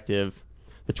perspective,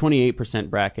 the 28%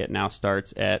 bracket now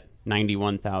starts at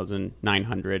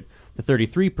 $91,900. The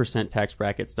 33% tax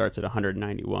bracket starts at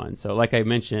 $191. So like I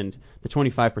mentioned, the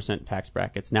 25% tax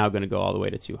bracket's now going to go all the way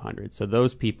to $200. So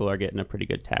those people are getting a pretty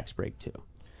good tax break too.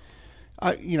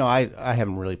 I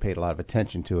haven't really paid a lot of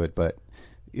attention to it, but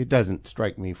it doesn't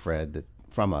strike me, Fred, that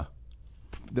from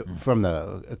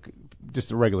just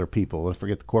the regular people, and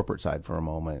forget the corporate side for a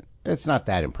moment, it's not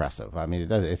that impressive. I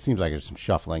mean, it seems like there's some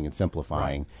shuffling and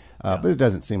simplifying, but it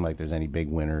doesn't seem like there's any big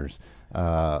winners.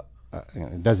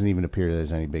 It doesn't even appear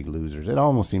there's any big losers. It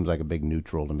almost seems like a big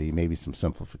neutral to me, maybe some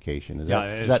simplification. Is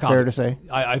that fair to say?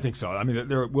 I think so. I mean,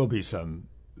 there will be some.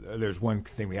 There's one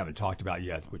thing we haven't talked about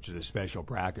yet, which is a special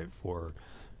bracket for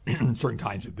certain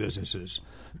kinds of businesses,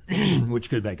 which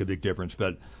could make a big difference.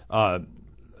 But to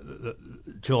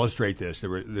illustrate this,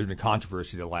 there's been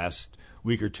controversy the last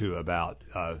week or two about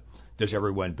does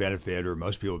everyone benefit or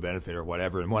most people benefit or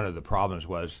whatever. And one of the problems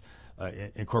was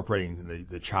incorporating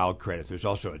the child credit. There's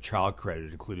also a child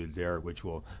credit included there, which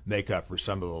will make up for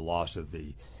some of the loss of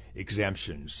the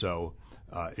exemption. So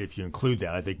if you include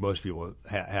that, I think most people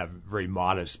have very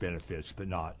modest benefits, but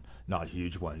not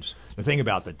huge ones. The thing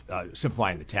about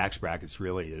simplifying the tax brackets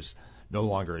really is no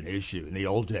longer an issue. In the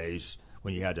old days,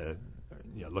 when you had to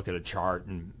look at a chart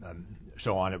and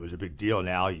so on, it was a big deal.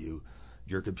 Now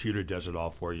your computer does it all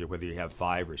for you. Whether you have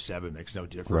 5 or 7 makes no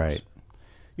difference. Right.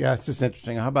 Yeah, it's just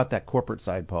interesting. How about that corporate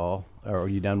side, Paul? Or are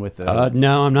you done with the...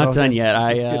 No, I'm not done yet.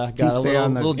 I got a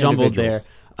little jumbled there.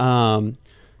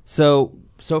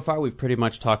 So far we've pretty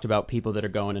much talked about people that are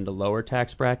going into lower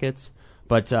tax brackets.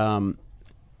 But,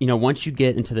 once you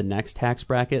get into the next tax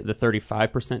bracket, the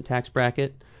 35% tax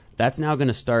bracket, that's now going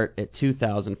to start at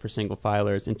 $2,000 for single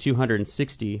filers and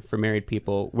 $260 for married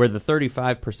people, where the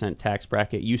 35% tax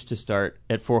bracket used to start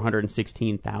at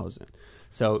 $416,000.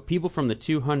 So people from the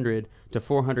 $200,000 to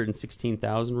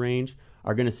 $416,000 range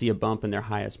are going to see a bump in their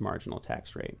highest marginal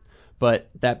tax rate. But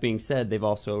that being said, they've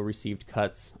also received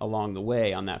cuts along the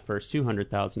way on that first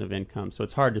 $200,000 of income. So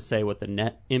it's hard to say what the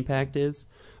net impact is.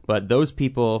 But those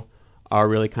people are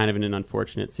really kind of in an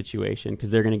unfortunate situation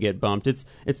because they're going to get bumped. It's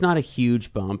not a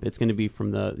huge bump. It's going to be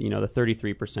from the the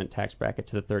 33% tax bracket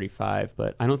to the 35%.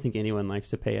 But I don't think anyone likes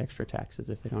to pay extra taxes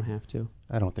if they don't have to.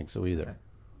 I don't think so either.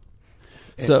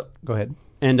 So go ahead.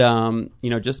 And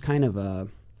just kind of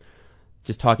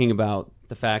just talking about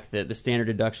the fact that the standard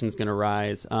deduction is going to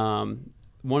rise.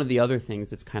 One of the other things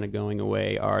that's kind of going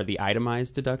away are the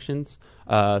itemized deductions.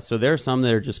 So there are some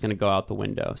that are just going to go out the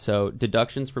window. So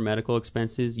deductions for medical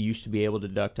expenses, you used to be able to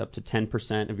deduct up to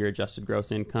 10% of your adjusted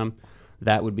gross income.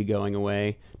 That would be going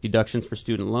away. Deductions for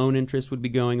student loan interest would be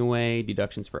going away.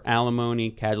 Deductions for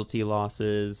alimony, casualty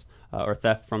losses, or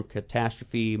theft from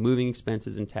catastrophe, moving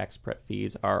expenses, and tax prep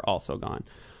fees are also gone.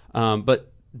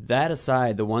 But that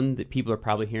aside, the one that people are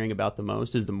probably hearing about the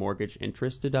most is the mortgage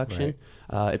interest deduction.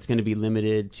 Right. It's going to be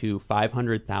limited to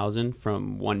 $500,000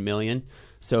 from $1 million.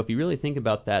 So if you really think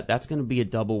about that, that's going to be a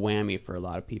double whammy for a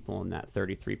lot of people in that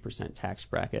 33% tax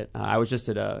bracket. I was just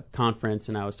at a conference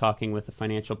and I was talking with a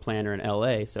financial planner in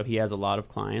LA. So he has a lot of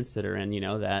clients that are in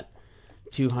that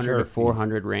 200 to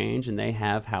 400 range, and they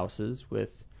have houses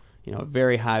with a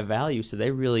very high value. So they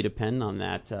really depend on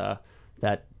that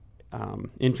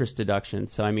interest deduction.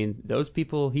 So, I mean, those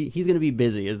people, he's going to be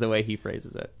busy is the way he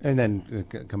phrases it. And then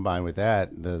combined with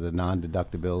that, the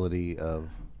non-deductibility of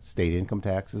state income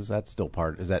taxes, that's still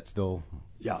part. Is that still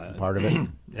part of it?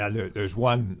 Yeah, there's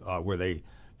one where they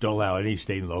don't allow any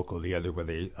state and local, the other where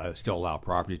they still allow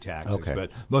property taxes. Okay. But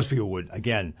most people would,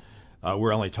 again,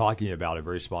 we're only talking about a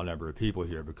very small number of people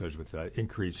here because with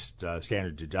increased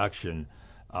standard deduction,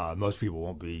 most people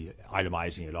won't be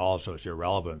itemizing at all, so it's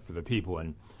irrelevant for the people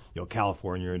in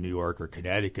California or New York or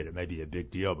Connecticut, it may be a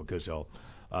big deal because they'll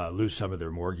lose some of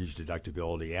their mortgage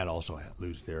deductibility and also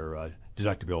lose their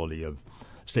deductibility of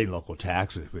state and local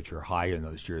taxes, which are high in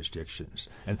those jurisdictions.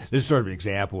 And this is sort of an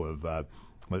example of,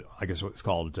 I guess what's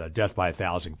called death by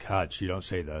 1,000 cuts. You don't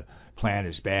say the plan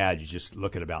is bad. You just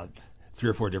look at about 3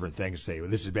 or 4 different things and say, well,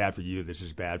 this is bad for you, this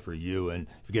is bad for you. And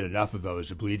if you get enough of those,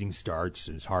 the bleeding starts,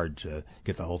 and it's hard to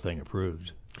get the whole thing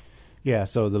approved. Yeah,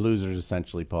 so the losers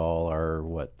essentially, Paul, are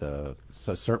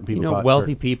so certain people,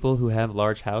 wealthy people who have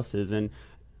large houses, and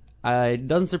it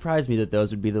doesn't surprise me that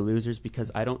those would be the losers because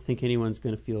I don't think anyone's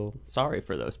going to feel sorry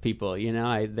for those people.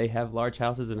 They have large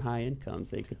houses and high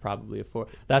incomes; they could probably afford.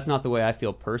 That's not the way I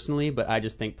feel personally, but I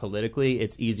just think politically,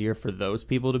 it's easier for those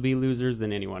people to be losers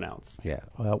than anyone else. Yeah.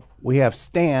 Well, we have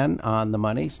Stan on the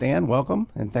money. Stan, welcome,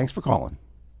 and thanks for calling.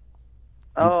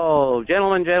 Oh,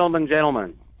 gentlemen.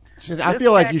 I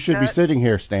feel like you should be sitting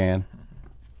here, Stan.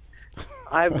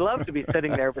 I'd love to be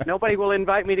sitting there, but nobody will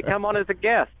invite me to come on as a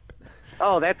guest.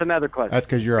 Oh, that's another question. That's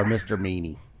because you're a Mr.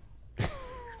 Meanie.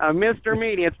 Mr.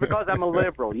 Meanie. It's because I'm a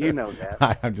liberal. You know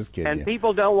that. I'm just kidding. And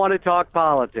people don't want to talk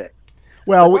politics.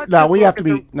 Well, we have to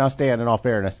be now. Stan, in all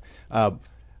fairness,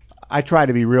 I try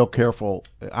to be real careful.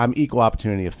 I'm equal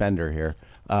opportunity offender here.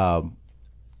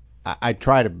 I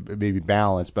try to be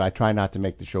balanced, but I try not to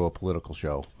make the show a political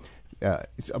show.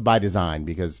 It's by design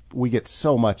because we get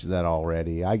so much of that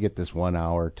already. I get this 1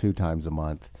 hour 2 times a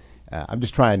month. I'm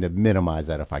just trying to minimize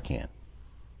that if I can.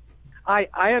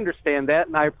 I understand that,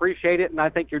 and I appreciate it, and I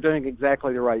think you're doing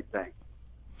exactly the right thing.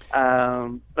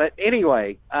 But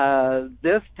anyway,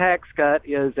 this tax cut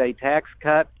is a tax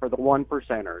cut for the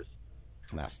 1%ers.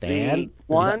 Now, Stan,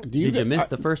 did you miss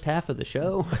the first half of the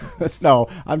show? No,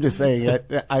 I'm just saying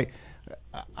that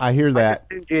I hear that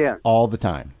all the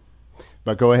time.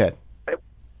 But go ahead.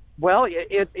 Well,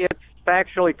 it's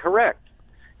factually correct.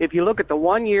 If you look at the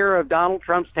 1 year of Donald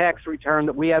Trump's tax return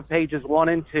that we have pages 1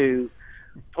 and 2,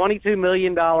 $22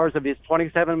 million of his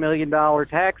 $27 million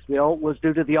tax bill was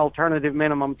due to the alternative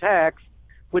minimum tax,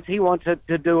 which he wanted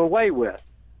to do away with.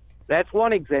 That's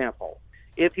one example.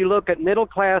 If you look at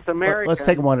middle-class Americans... Let's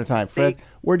take them one at a time. Fred,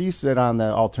 where do you sit on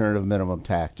the alternative minimum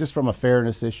tax? Just from a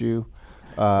fairness issue?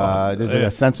 Is it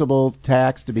a sensible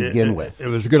tax to begin with? It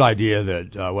was a good idea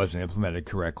that wasn't implemented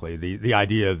correctly. The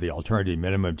idea of the alternative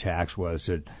minimum tax was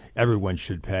that everyone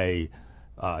should pay,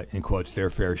 in quotes, their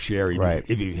fair share, even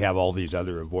if you have all these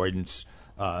other avoidance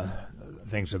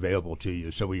things available to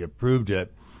you. So we approved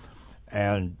it,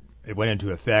 and it went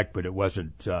into effect, but it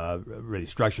wasn't really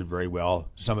structured very well.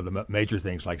 Some of the major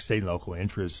things like state and local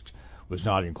interest was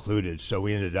not included. So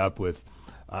we ended up with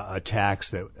a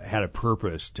tax that had a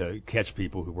purpose to catch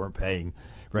people who weren't paying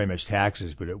very much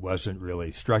taxes, but it wasn't really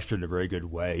structured in a very good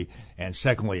way. And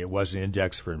secondly, it wasn't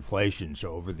indexed for inflation.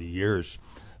 So over the years,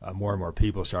 more and more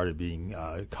people started being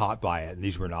caught by it, and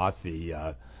these were not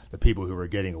the people who were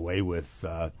getting away with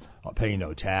paying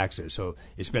no taxes. So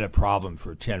it's been a problem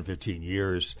for 10, 15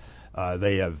 years.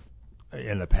 They have,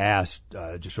 in the past,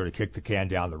 just sort of kicked the can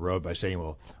down the road by saying,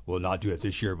 well, we'll not do it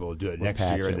this year, but we'll do it next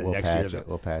year, and then next year.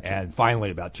 And finally,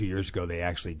 about 2 years ago, they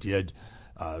actually did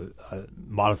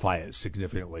modify it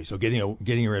significantly. So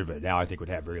getting rid of it now, I think, would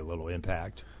have very little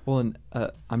impact. Well, and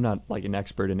I'm not like an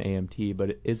expert in AMT,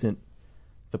 but it isn't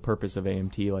the purpose of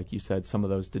AMT, like you said, some of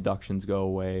those deductions go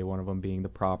away, one of them being the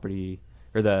property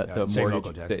or the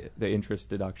mortgage, the interest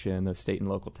deduction, the state and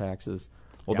local taxes.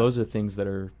 Well, those are things that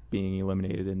are being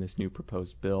eliminated in this new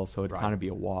proposed bill, so it'd kind of be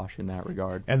a wash in that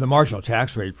regard. And the marginal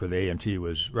tax rate for the AMT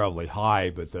was relatively high,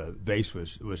 but the base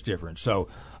was different. So,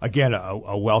 again,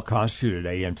 a well-constituted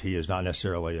AMT is not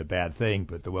necessarily a bad thing,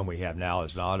 but the one we have now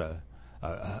is not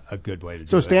a good way to do it.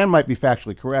 So Stan might be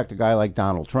factually correct. A guy like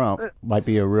Donald Trump might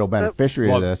be a real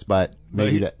beneficiary of this, but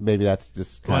maybe that's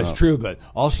just well, that's true, but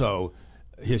also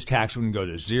his tax wouldn't go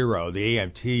to zero. The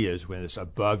AMT is when it's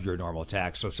above your normal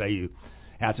tax. So say you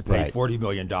have to pay $40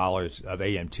 million of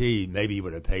AMT, maybe you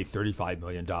would have paid $35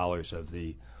 million of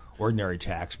the ordinary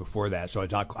tax before that. So I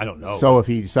don't know. So if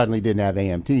he suddenly didn't have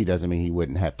AMT, doesn't mean he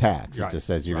wouldn't have tax. It just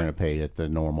says you're going to pay at the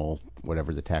normal,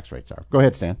 whatever the tax rates are. Go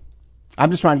ahead, Stan. I'm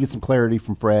just trying to get some clarity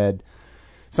from Fred.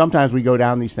 Sometimes we go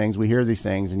down these things, we hear these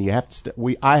things, and you have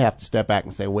to. I have to step back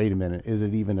and say, wait a minute,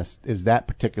 is that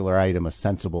particular item a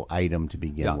sensible item to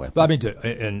begin with? But I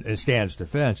mean, in Stan's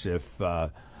defense, if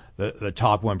the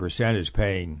top 1% is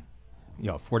paying,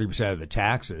 40% of the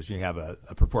taxes, you have a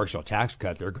proportional tax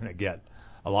cut, they're going to get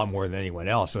a lot more than anyone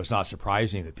else. So it's not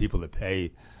surprising that people that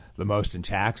pay the most in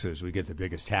taxes would get the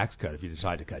biggest tax cut if you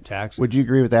decide to cut taxes. Would you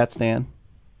agree with that, Stan?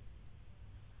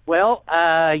 Well,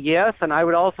 yes, and I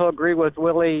would also agree with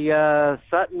Willie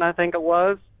Sutton, I think it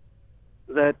was,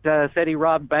 that said he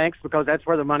robbed banks because that's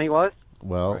where the money was?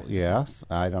 Well, yes.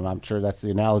 I'm sure that's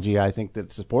the analogy I think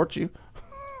that supports you.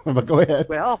 But go ahead.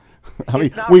 Well, I mean,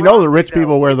 it's not we know wrong, the rich though.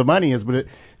 people where the money is, but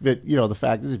the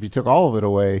fact is, if you took all of it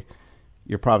away,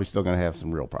 you're probably still going to have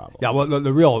some real problems. Yeah, well,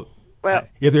 the real, Well,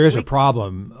 if there is a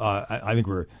problem, I think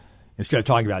instead of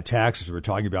talking about taxes, we're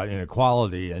talking about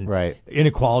inequality. And Right.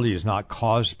 inequality is not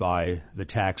caused by the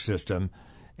tax system,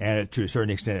 and to a certain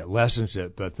extent it lessens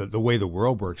it. But the way the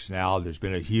world works now, there's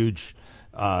been a huge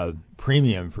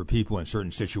premium for people in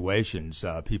certain situations,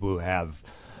 people who have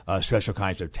special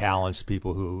kinds of talents,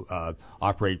 people who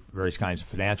operate various kinds of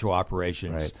financial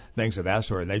operations, Right. things of that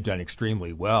sort. And they've done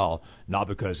extremely well, not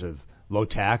because of low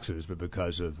taxes, but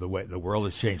because of the way the world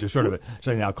has changed. There's sort of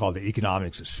something now called the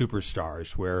economics of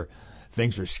superstars, where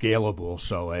things are scalable.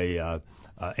 So a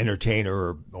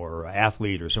entertainer or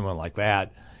athlete or someone like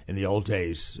that in the old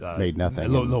days Made nothing. a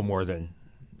little more than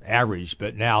average,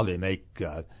 but now they make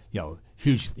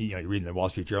huge. You read in the Wall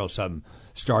Street Journal, some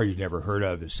star you've never heard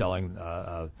of is selling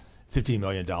a $15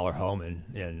 million home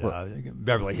in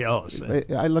Beverly Hills.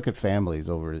 I look at families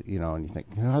over, and you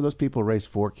think, how those people raised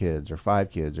 4 kids or 5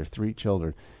 kids or 3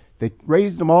 children. They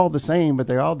raised them all the same, but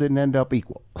they all didn't end up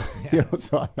equal.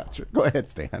 So I'm not sure. Go ahead,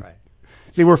 Stan. Right.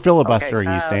 See, we're filibustering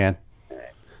Okay, you, Stan.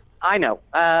 I know,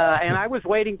 and I was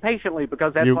waiting patiently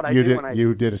because that's what I do when I.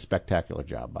 You did a spectacular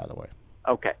job, by the way.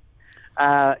 Okay.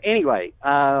 Anyway,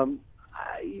 the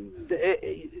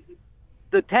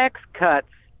tax cuts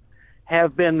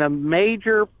have been the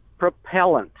major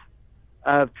propellant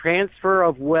of transfer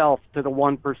of wealth to the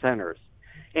one percenters.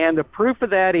 And the proof of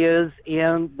that is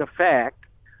in the fact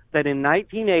that in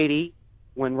 1980,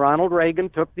 when Ronald Reagan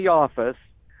took the office,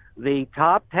 the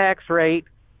top tax rate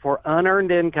for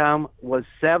unearned income was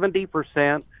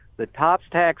 70%. The top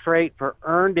tax rate for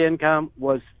earned income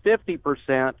was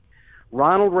 50%.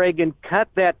 Ronald Reagan cut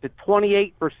that to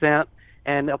 28%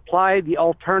 and applied the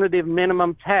alternative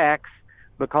minimum tax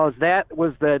because that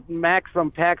was the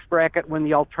maximum tax bracket when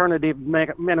the alternative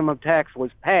minimum tax was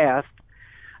passed.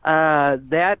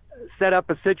 That set up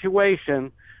a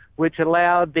situation which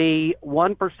allowed the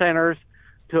one percenters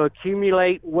to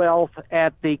accumulate wealth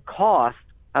at the cost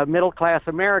of middle-class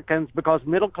Americans, because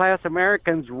middle-class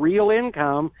Americans' real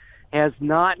income has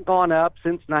not gone up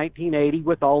since 1980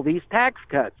 with all these tax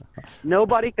cuts.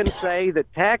 Nobody can say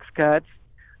that tax cuts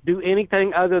do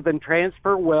anything other than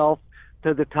transfer wealth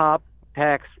to the top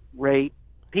tax rate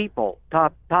people,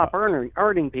 top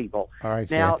earning people. All right,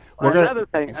 Stan. Now, Another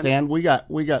thing, Stan, we got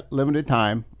limited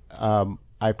time.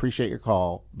 I appreciate your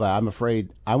call, but I'm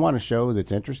afraid I want a show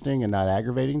that's interesting and not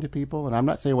aggravating to people. And I'm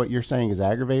not saying what you're saying is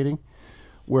aggravating.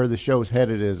 Where the show's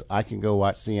headed is I can go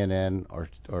watch CNN or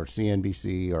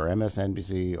CNBC or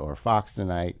MSNBC or Fox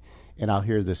tonight, and I'll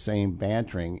hear the same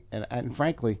bantering. And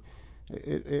frankly,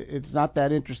 it's not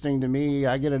that interesting to me.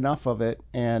 I get enough of it,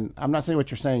 and I'm not saying what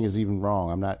you're saying is even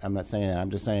wrong. I'm not saying that.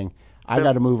 I'm just saying I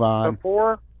got to move on.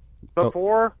 Before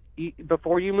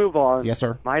you move on, yes,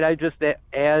 sir. Might I just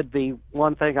add the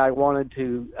one thing I wanted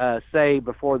to say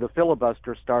before the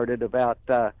filibuster started about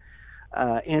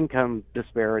income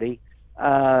disparity?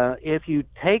 If you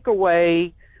take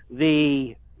away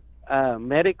the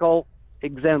medical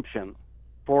exemption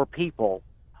for people,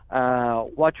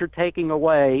 what you're taking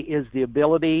away is the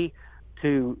ability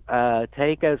to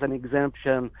take as an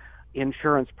exemption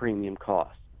insurance premium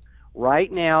costs.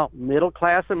 Right now,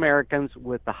 middle-class Americans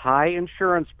with the high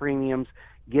insurance premiums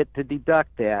get to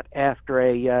deduct that after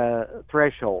a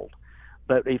threshold.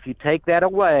 But if you take that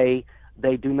away,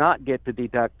 they do not get to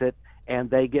deduct it, and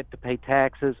they get to pay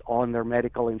taxes on their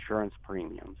medical insurance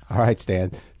premiums. All right,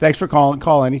 Stan. Thanks for calling.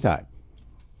 Call anytime.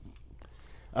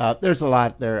 There's a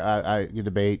lot there I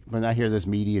debate. When I hear this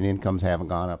median incomes haven't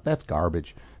gone up, that's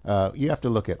garbage. You have to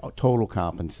look at total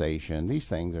compensation. These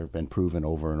things have been proven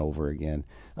over and over again.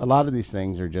 A lot of these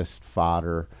things are just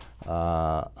fodder,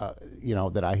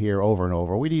 that I hear over and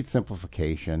over. We need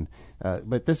simplification.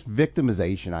 But this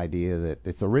victimization idea that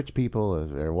it's the rich people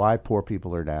or why poor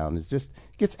people are down is just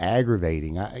gets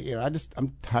aggravating.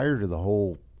 I'm tired of the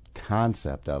whole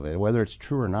concept of it, whether it's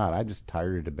true or not. I'm just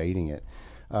tired of debating it.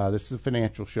 This is a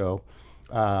financial show.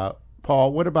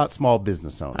 Paul, what about small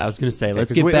business owners? I was going to say,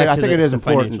 let's get back to I think it is the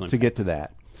important to get to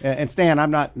that. And Stan,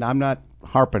 I'm not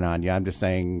harping on you. I'm just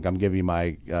saying I'm giving you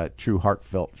my true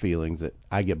heartfelt feelings that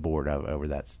I get bored of over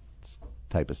that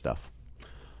type of stuff.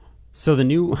 So the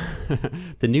new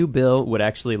the new bill would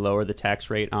actually lower the tax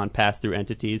rate on pass-through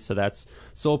entities. So that's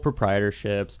sole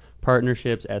proprietorships,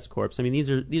 partnerships, S corps. I mean, these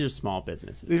are small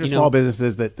businesses. These are small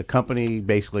businesses that the company,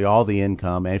 basically all the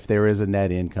income, and if there is a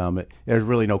net income, there's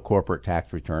really no corporate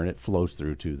tax return. It flows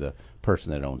through to the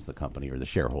person that owns the company or the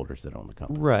shareholders that own the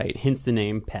company. Right, hence the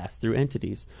name pass-through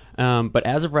entities. But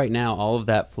as of right now, all of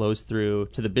that flows through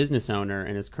to the business owner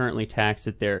and is currently taxed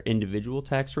at their individual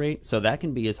tax rate. So that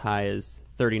can be as high as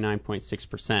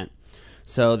 39.6%.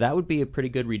 So that would be a pretty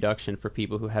good reduction for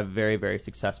people who have very, very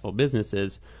successful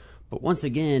businesses. But once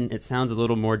again, it sounds a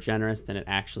little more generous than it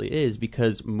actually is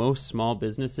because most small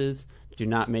businesses do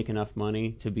not make enough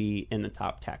money to be in the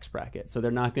top tax bracket. So they're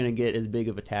not going to get as big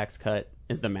of a tax cut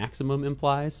as the maximum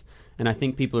implies. And I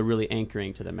think people are really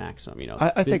anchoring to the maximum.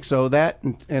 I think so. That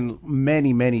and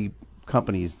many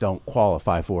companies don't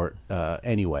qualify for it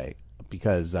anyway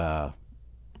because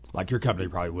like your company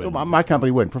probably wouldn't. So my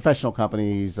company wouldn't. Professional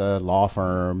companies, law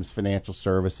firms, financial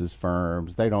services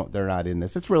firms, they're not in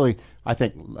this. It's really, I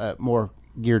think, more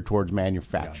geared towards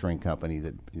manufacturing company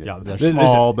they're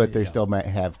small, but they still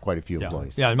have quite a few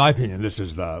employees. Yeah, in my opinion, this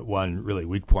is the one really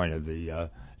weak point of the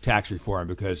tax reform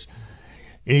because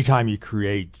anytime you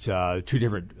create two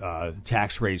different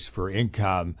tax rates for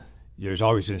income, there's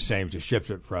always an incentive to shift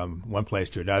it from one place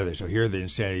to another. So here the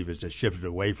incentive is to shift it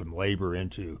away from labor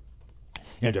into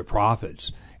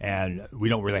profits, and we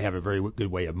don't really have a very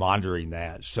good way of monitoring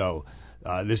that. So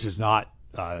this is not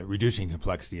reducing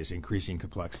complexity, it's increasing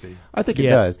complexity. I think it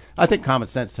does. I think common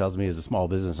sense tells me as a small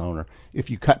business owner,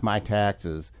 if you cut my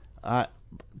taxes,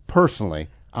 personally,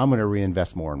 I'm going to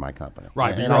reinvest more in my company.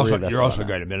 Right, but you're also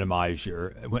going to minimize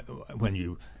when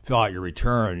you fill out your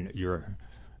return, your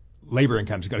labor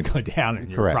income is going to go down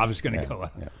and your profit is going to go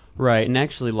up. Yeah. Right, and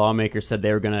actually lawmakers said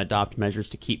they were going to adopt measures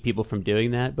to keep people from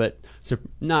doing that, but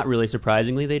not really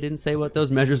surprisingly, they didn't say what those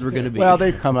measures were going to be. Well,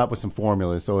 they've come up with some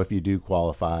formulas, so if you do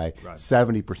qualify,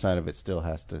 70% of it still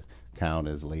has to count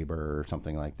as labor or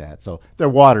something like that. So they're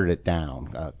watered it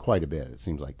down quite a bit, it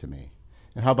seems like to me.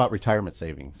 And how about retirement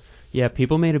savings? Yeah,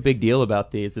 people made a big deal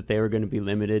about these, that they were going to be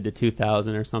limited to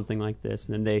 $2,000 or something like this,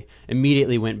 and then they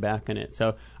immediately went back on it.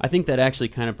 So I think that actually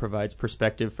kind of provides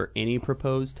perspective for any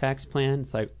proposed tax plan.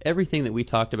 It's like everything that we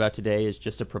talked about today is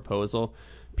just a proposal.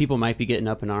 People might be getting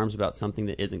up in arms about something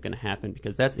that isn't going to happen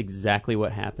because that's exactly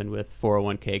what happened with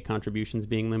 401k contributions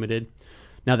being limited.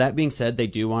 Now, that being said, they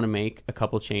do want to make a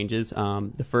couple changes.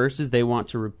 The first is they want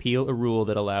to repeal a rule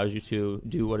that allows you to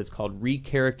do what is called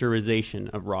recharacterization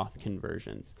of Roth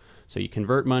conversions. So you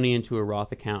convert money into a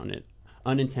Roth account, and it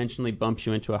unintentionally bumps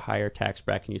you into a higher tax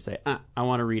bracket, and you say, I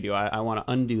want to redo. I want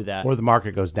to undo that. Or the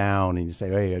market goes down, and you say,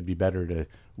 hey, it'd be better to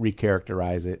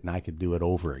recharacterize it, and I could do it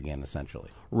over again,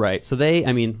 essentially. Right. So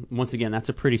once again, that's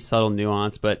a pretty subtle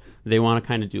nuance, but they want to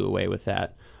kind of do away with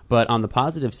that. But on the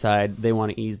positive side, they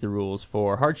want to ease the rules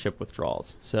for hardship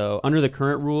withdrawals. So under the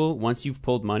current rule, once you've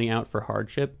pulled money out for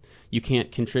hardship, you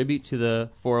can't contribute to the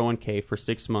 401k for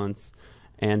 6 months.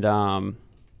 And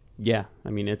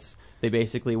they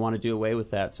basically want to do away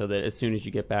with that so that as soon as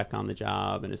you get back on the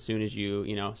job and as soon as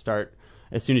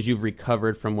as soon as you've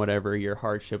recovered from whatever your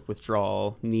hardship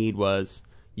withdrawal need was,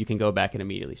 you can go back and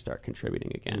immediately start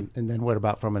contributing again. And then what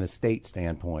about from an estate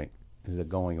standpoint? Is it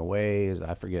going away?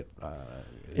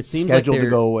 It seems scheduled to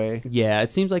go away? Yeah,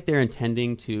 it seems like they're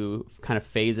intending to kind of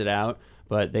phase it out,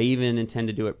 but they even intend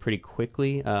to do it pretty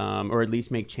quickly, or at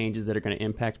least make changes that are going to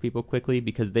impact people quickly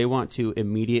because they want to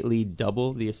immediately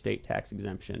double the estate tax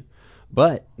exemption.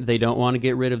 But they don't want to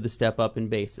get rid of the step up in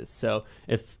basis. So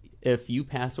if you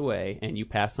pass away and you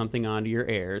pass something on to your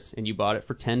heirs and you bought it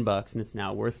for $10 and it's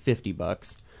now worth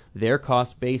 $50, their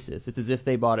cost basis, it's as if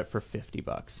they bought it for $50.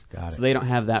 Got it. So they don't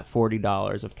have that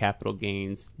 $40 of capital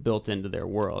gains built into their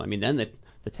world. I mean, then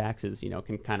the taxes,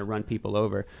 can kind of run people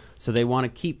over. So they want to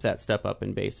keep that step up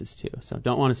in basis too. So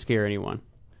don't want to scare anyone.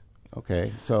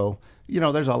 Okay. So,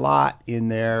 there's a lot in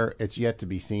there. It's yet to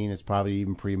be seen. It's probably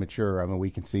even premature. I mean, we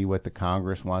can see what the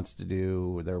Congress wants to do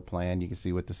with their plan. You can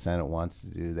see what the Senate wants to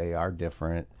do. They are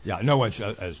different. Yeah, no one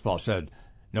should, as Paul said,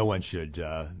 no one should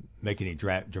make any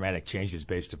dramatic changes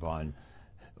based upon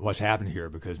what's happened here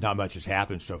because not much has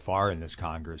happened so far in this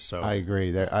Congress. So I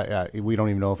agree. We don't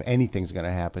even know if anything's going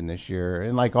to happen this year.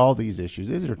 And like all these issues,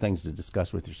 these are things to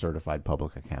discuss with your certified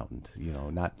public accountant,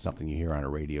 not something you hear on a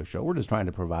radio show. We're just trying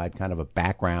to provide kind of a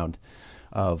background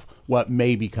of what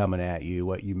may be coming at you,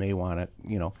 what you may want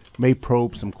to, may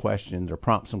probe some questions or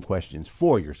prompt some questions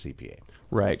for your CPA.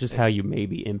 Right, just how you may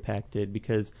be impacted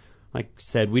because like I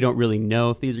said, we don't really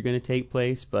know if these are going to take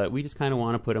place, but we just kind of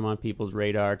want to put them on people's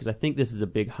radar because I think this is a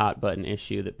big hot button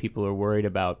issue that people are worried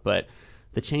about. But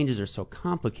the changes are so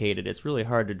complicated, it's really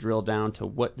hard to drill down to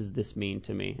what does this mean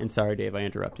to me. And sorry, Dave, I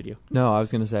interrupted you. No, I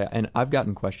was going to say, and I've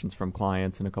gotten questions from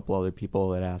clients and a couple other people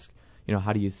that ask,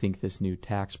 how do you think this new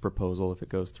tax proposal, if it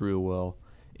goes through, will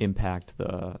impact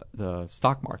the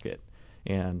stock market?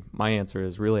 And my answer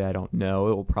is really I don't know.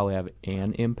 It will probably have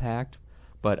an impact,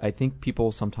 but I think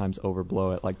people sometimes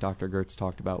overblow it, like Dr. Giertz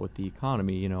talked about with the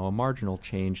economy. A marginal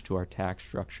change to our tax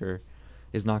structure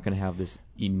is not going to have this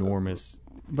enormous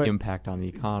impact on the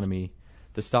economy.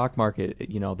 The stock market,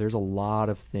 there's a lot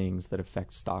of things that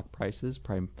affect stock prices.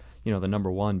 The number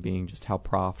one being just how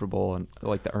profitable and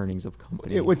like the earnings of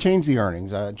companies. It would change the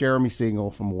earnings. Jeremy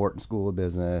Siegel from Wharton School of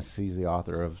Business, he's the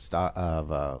author of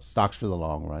Stocks for the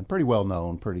Long Run. Pretty well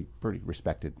known, pretty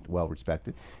respected, well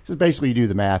respected. So basically, you do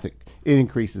the math, it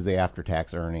increases the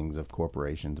after-tax earnings of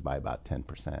corporations by about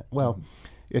 10%. Well,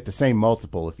 at the same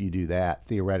multiple, if you do that,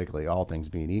 theoretically, all things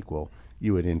being equal,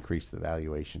 you would increase the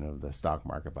valuation of the stock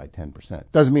market by 10%.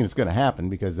 Doesn't mean it's going to happen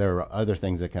because there are other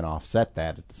things that can offset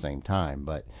that at the same time.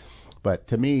 But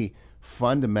to me,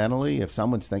 fundamentally, if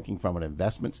someone's thinking from an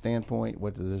investment standpoint,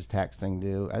 what does this tax thing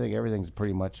do? I think everything's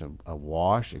pretty much a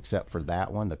wash except for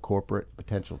that one. The corporate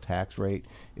potential tax rate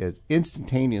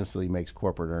instantaneously makes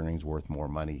corporate earnings worth more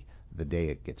money the day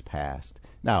it gets passed.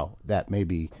 Now, that may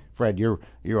be, Fred, you're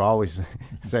always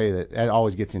say that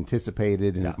always gets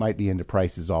anticipated, and it might be into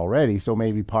prices already. So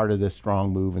maybe part of this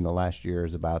strong move in the last year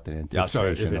is about the anticipation. So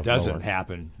if it doesn't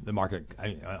happen, the market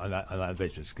on that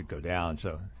basis could go down.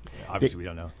 So obviously we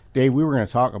don't know. Dave, we were going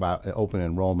to talk about open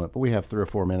enrollment, but we have 3 or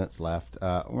 4 minutes left.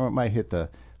 We might hit the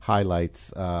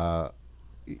highlights.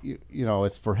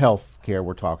 It's for health care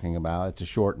we're talking about. It's a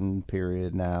shortened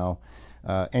period now.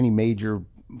 Any major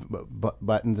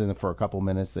buttons in it for a couple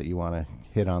minutes that you want to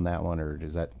hit on that one, or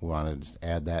does that want to just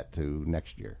add that to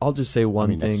next year? I'll just say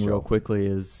one thing real quickly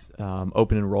is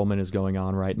open enrollment is going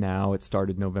on right now. It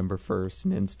started November 1st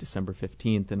and ends December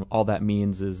 15th, and all that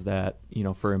means is that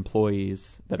for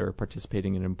employees that are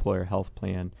participating in an employer health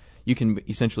plan, you can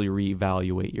essentially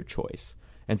reevaluate your choice.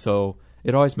 And so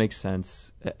it always makes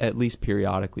sense, at least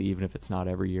periodically, even if it's not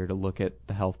every year, to look at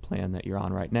the health plan that you're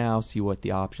on right now, see what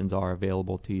the options are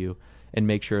available to you, and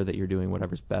make sure that you're doing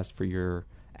whatever's best for your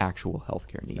actual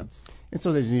healthcare needs. And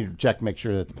so they need to check to make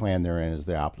sure that the plan they're in is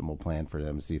the optimal plan for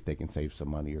them, to see if they can save some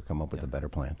money or come up with a better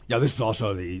plan. Yeah, this is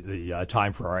also the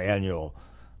time for our annual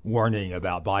warning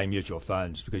about buying mutual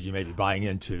funds, because you may be buying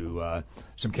into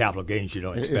some capital gains you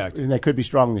don't expect. And they could be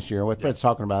strong this year. What Fred's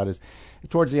talking about is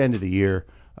towards the end of the year,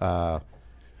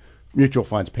 mutual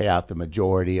funds pay out the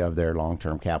majority of their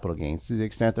long-term capital gains to the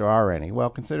extent there are any. Well,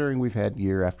 considering we've had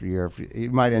year after year,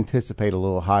 you might anticipate a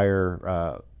little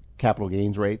higher capital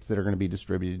gains rates that are going to be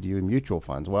distributed to you in mutual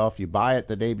funds. Well, if you buy it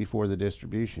the day before the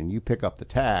distribution, you pick up the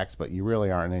tax, but you really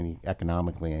aren't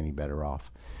economically any better off.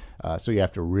 So you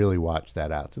have to really watch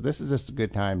that out. So this is just a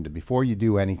good time to, before you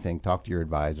do anything, talk to your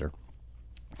advisor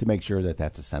to make sure that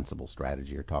that's a sensible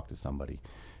strategy, or talk to somebody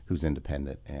who's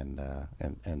independent, and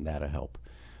that'll help.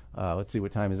 Let's see,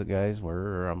 what time is it, guys?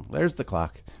 There's the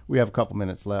clock. We have a couple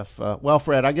minutes left. Well,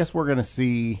 Fred, I guess we're going to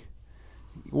see.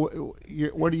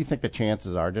 What do you think the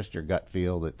chances are, just your gut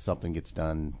feel, that something gets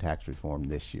done tax reform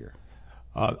this year?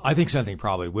 I think something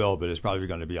probably will, but it's probably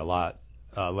going to be a lot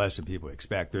less than people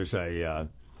expect. There's a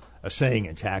saying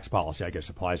in tax policy, I guess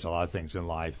applies to a lot of things in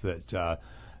life, that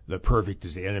the perfect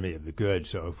is the enemy of the good.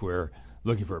 So if we're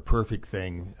looking for a perfect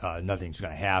thing, nothing's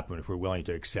going to happen. If we're willing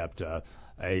to accept a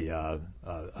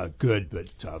good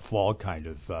but flawed kind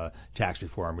of tax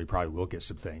reform, we probably will get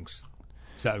some things.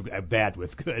 So bad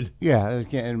with good. Yeah,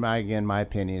 again, my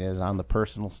opinion is on the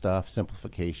personal stuff,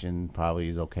 simplification probably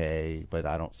is okay, but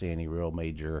I don't see any real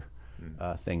major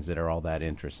things that are all that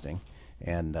interesting.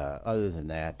 And other than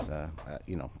that,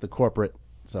 the corporate.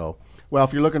 So, well,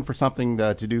 if you're looking for something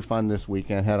to do fun this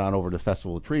weekend, head on over to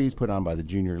Festival of Trees, put on by the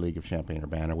Junior League of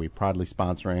Champaign-Urbana. We're proudly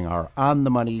sponsoring our On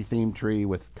the Money themed tree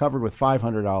covered with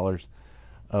 $500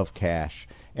 of cash.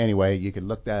 Anyway, you can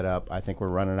look that up. I think we're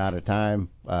running out of time.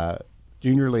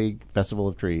 Junior League, Festival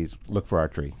of Trees, look for our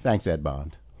tree. Thanks, Ed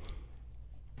Bond.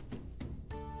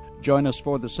 Join us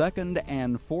for the second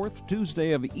and fourth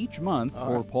Tuesday of each month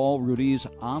for Paul Ruedi's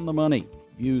On the Money.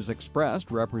 Views expressed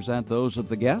represent those of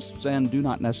the guests and do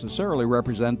not necessarily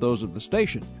represent those of the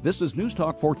station. This is News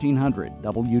Talk 1400,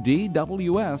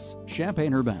 WDWS,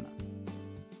 Champaign-Urbana.